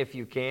minimum if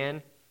you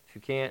can. If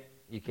you can't,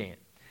 you can't.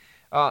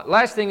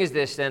 Last thing is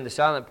this, then. The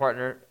silent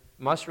partner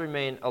must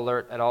remain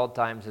alert at all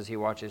times as he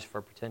watches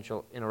for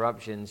potential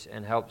interruptions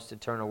and helps to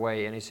turn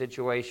away any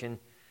situation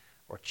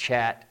or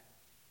chat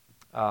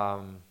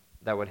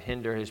that would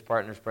hinder his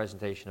partner's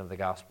presentation of the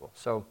gospel.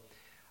 So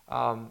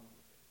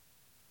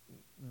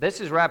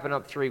this is wrapping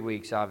up 3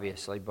 weeks,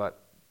 obviously,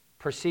 but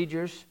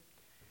procedures,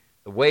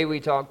 the way we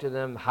talk to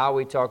them, how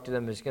we talk to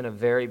them is going to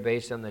vary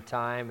based on the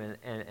time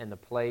and the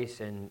place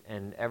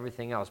and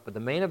everything else. But the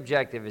main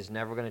objective is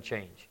never going to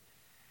change.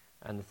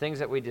 And the things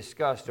that we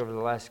discussed over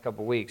the last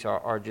couple of weeks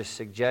are just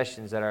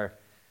suggestions that are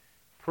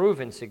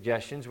proven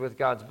suggestions with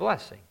God's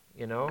blessing,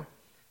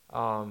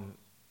 I'm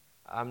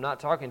not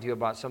talking to you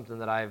about something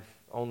that I've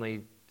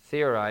only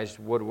theorized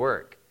would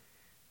work.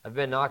 I've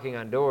been knocking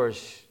on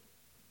doors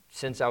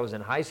since I was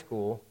in high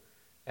school,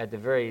 at the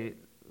very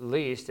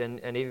least,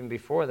 and even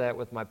before that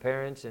with my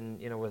parents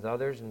and with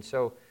others. And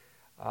so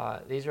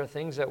these are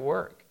things that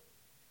work,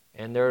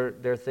 and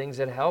they're things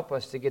that help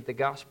us to get the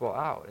gospel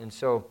out. And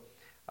so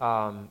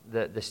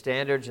the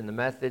standards and the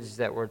methods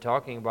that we're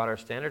talking about are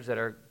standards that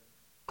are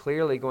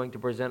clearly going to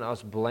present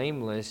us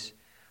blameless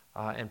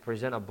and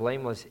present a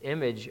blameless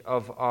image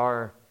of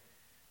our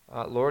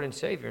Lord and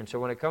Savior. And so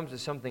when it comes to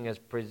something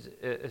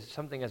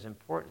as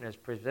important as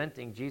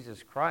presenting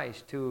Jesus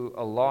Christ to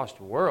a lost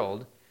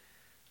world,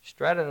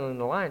 straddling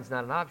the line is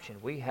not an option.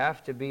 We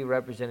have to be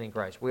representing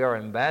Christ. We are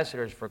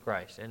ambassadors for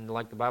Christ. And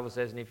like the Bible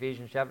says in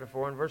Ephesians chapter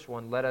 4 and verse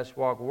 1, let us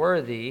walk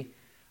worthy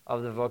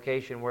of the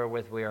vocation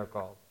wherewith we are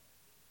called.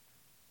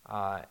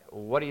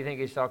 What do you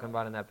think he's talking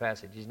about in that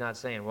passage? He's not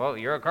saying, well,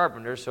 you're a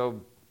carpenter, so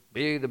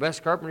be the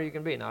best carpenter you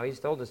can be. Now, he's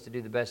told us to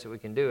do the best that we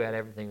can do at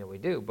everything that we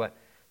do. But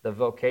the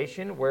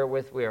vocation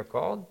wherewith we are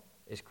called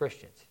is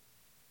Christians.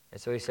 And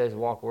so he says,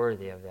 walk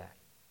worthy of that.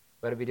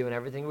 We ought to be doing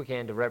everything we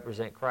can to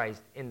represent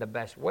Christ in the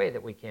best way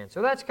that we can.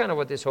 So that's kind of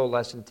what this whole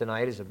lesson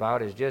tonight is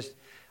about, is just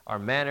our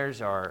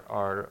manners,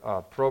 our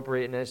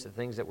appropriateness, the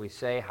things that we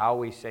say, how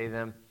we say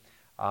them,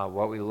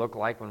 what we look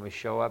like when we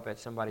show up at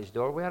somebody's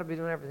door. We ought to be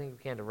doing everything we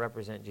can to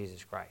represent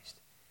Jesus Christ.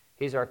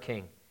 He's our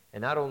King.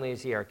 And not only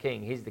is he our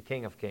King, he's the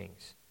King of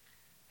Kings.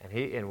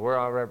 And we're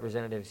our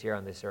representatives here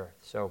on this earth.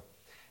 So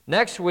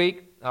next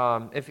week,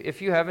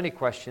 if you have any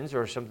questions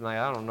or something like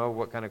that, I don't know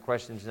what kind of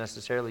questions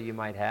necessarily you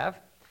might have,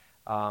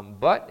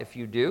 but if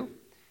you do,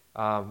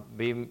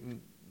 be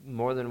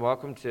more than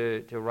welcome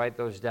to write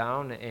those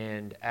down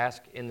and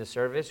ask in the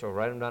service, or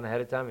write them down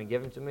ahead of time and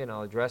give them to me and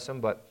I'll address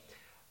them. But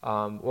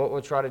what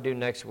we'll try to do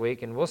next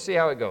week, and we'll see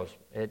how it goes.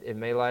 It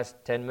may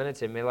last 10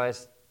 minutes, it may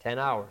last 10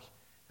 hours.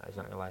 No, it's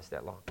not going to last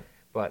that long.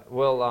 But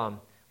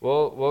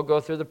we'll go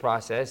through the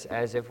process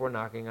as if we're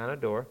knocking on a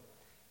door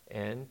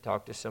and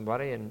talk to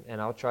somebody,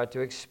 and I'll try to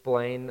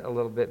explain a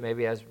little bit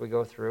maybe as we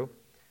go through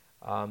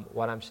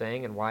what I'm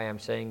saying and why I'm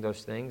saying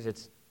those things.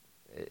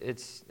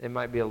 It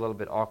might be a little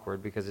bit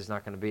awkward because it's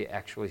not going to be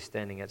actually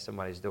standing at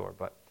somebody's door,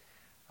 but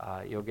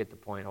you'll get the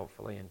point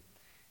hopefully,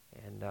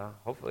 and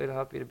hopefully it'll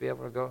help you to be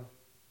able to go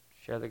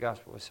share the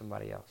gospel with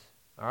somebody else.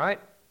 All right?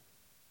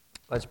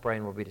 Let's pray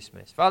and we'll be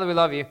dismissed. Father, we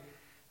love you.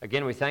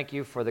 Again, we thank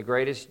you for the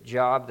greatest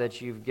job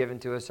that you've given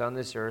to us on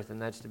this earth,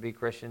 and that's to be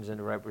Christians and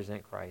to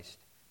represent Christ.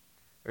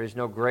 There is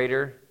no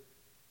greater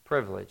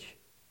privilege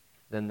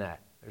than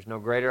that. There's no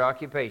greater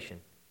occupation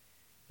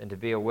than to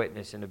be a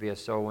witness and to be a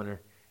soul winner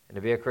and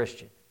to be a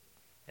Christian.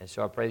 And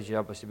so I pray that you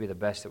help us to be the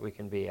best that we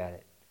can be at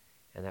it,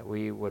 and that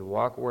we would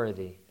walk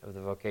worthy of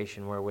the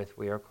vocation wherewith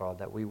we are called,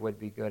 that we would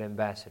be good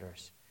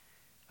ambassadors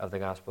of the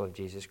gospel of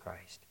Jesus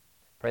Christ.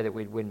 Pray that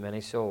we'd win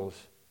many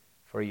souls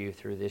for you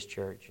through this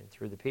church and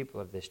through the people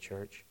of this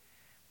church.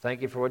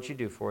 Thank you for what you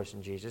do for us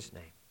in Jesus'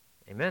 name.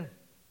 Amen.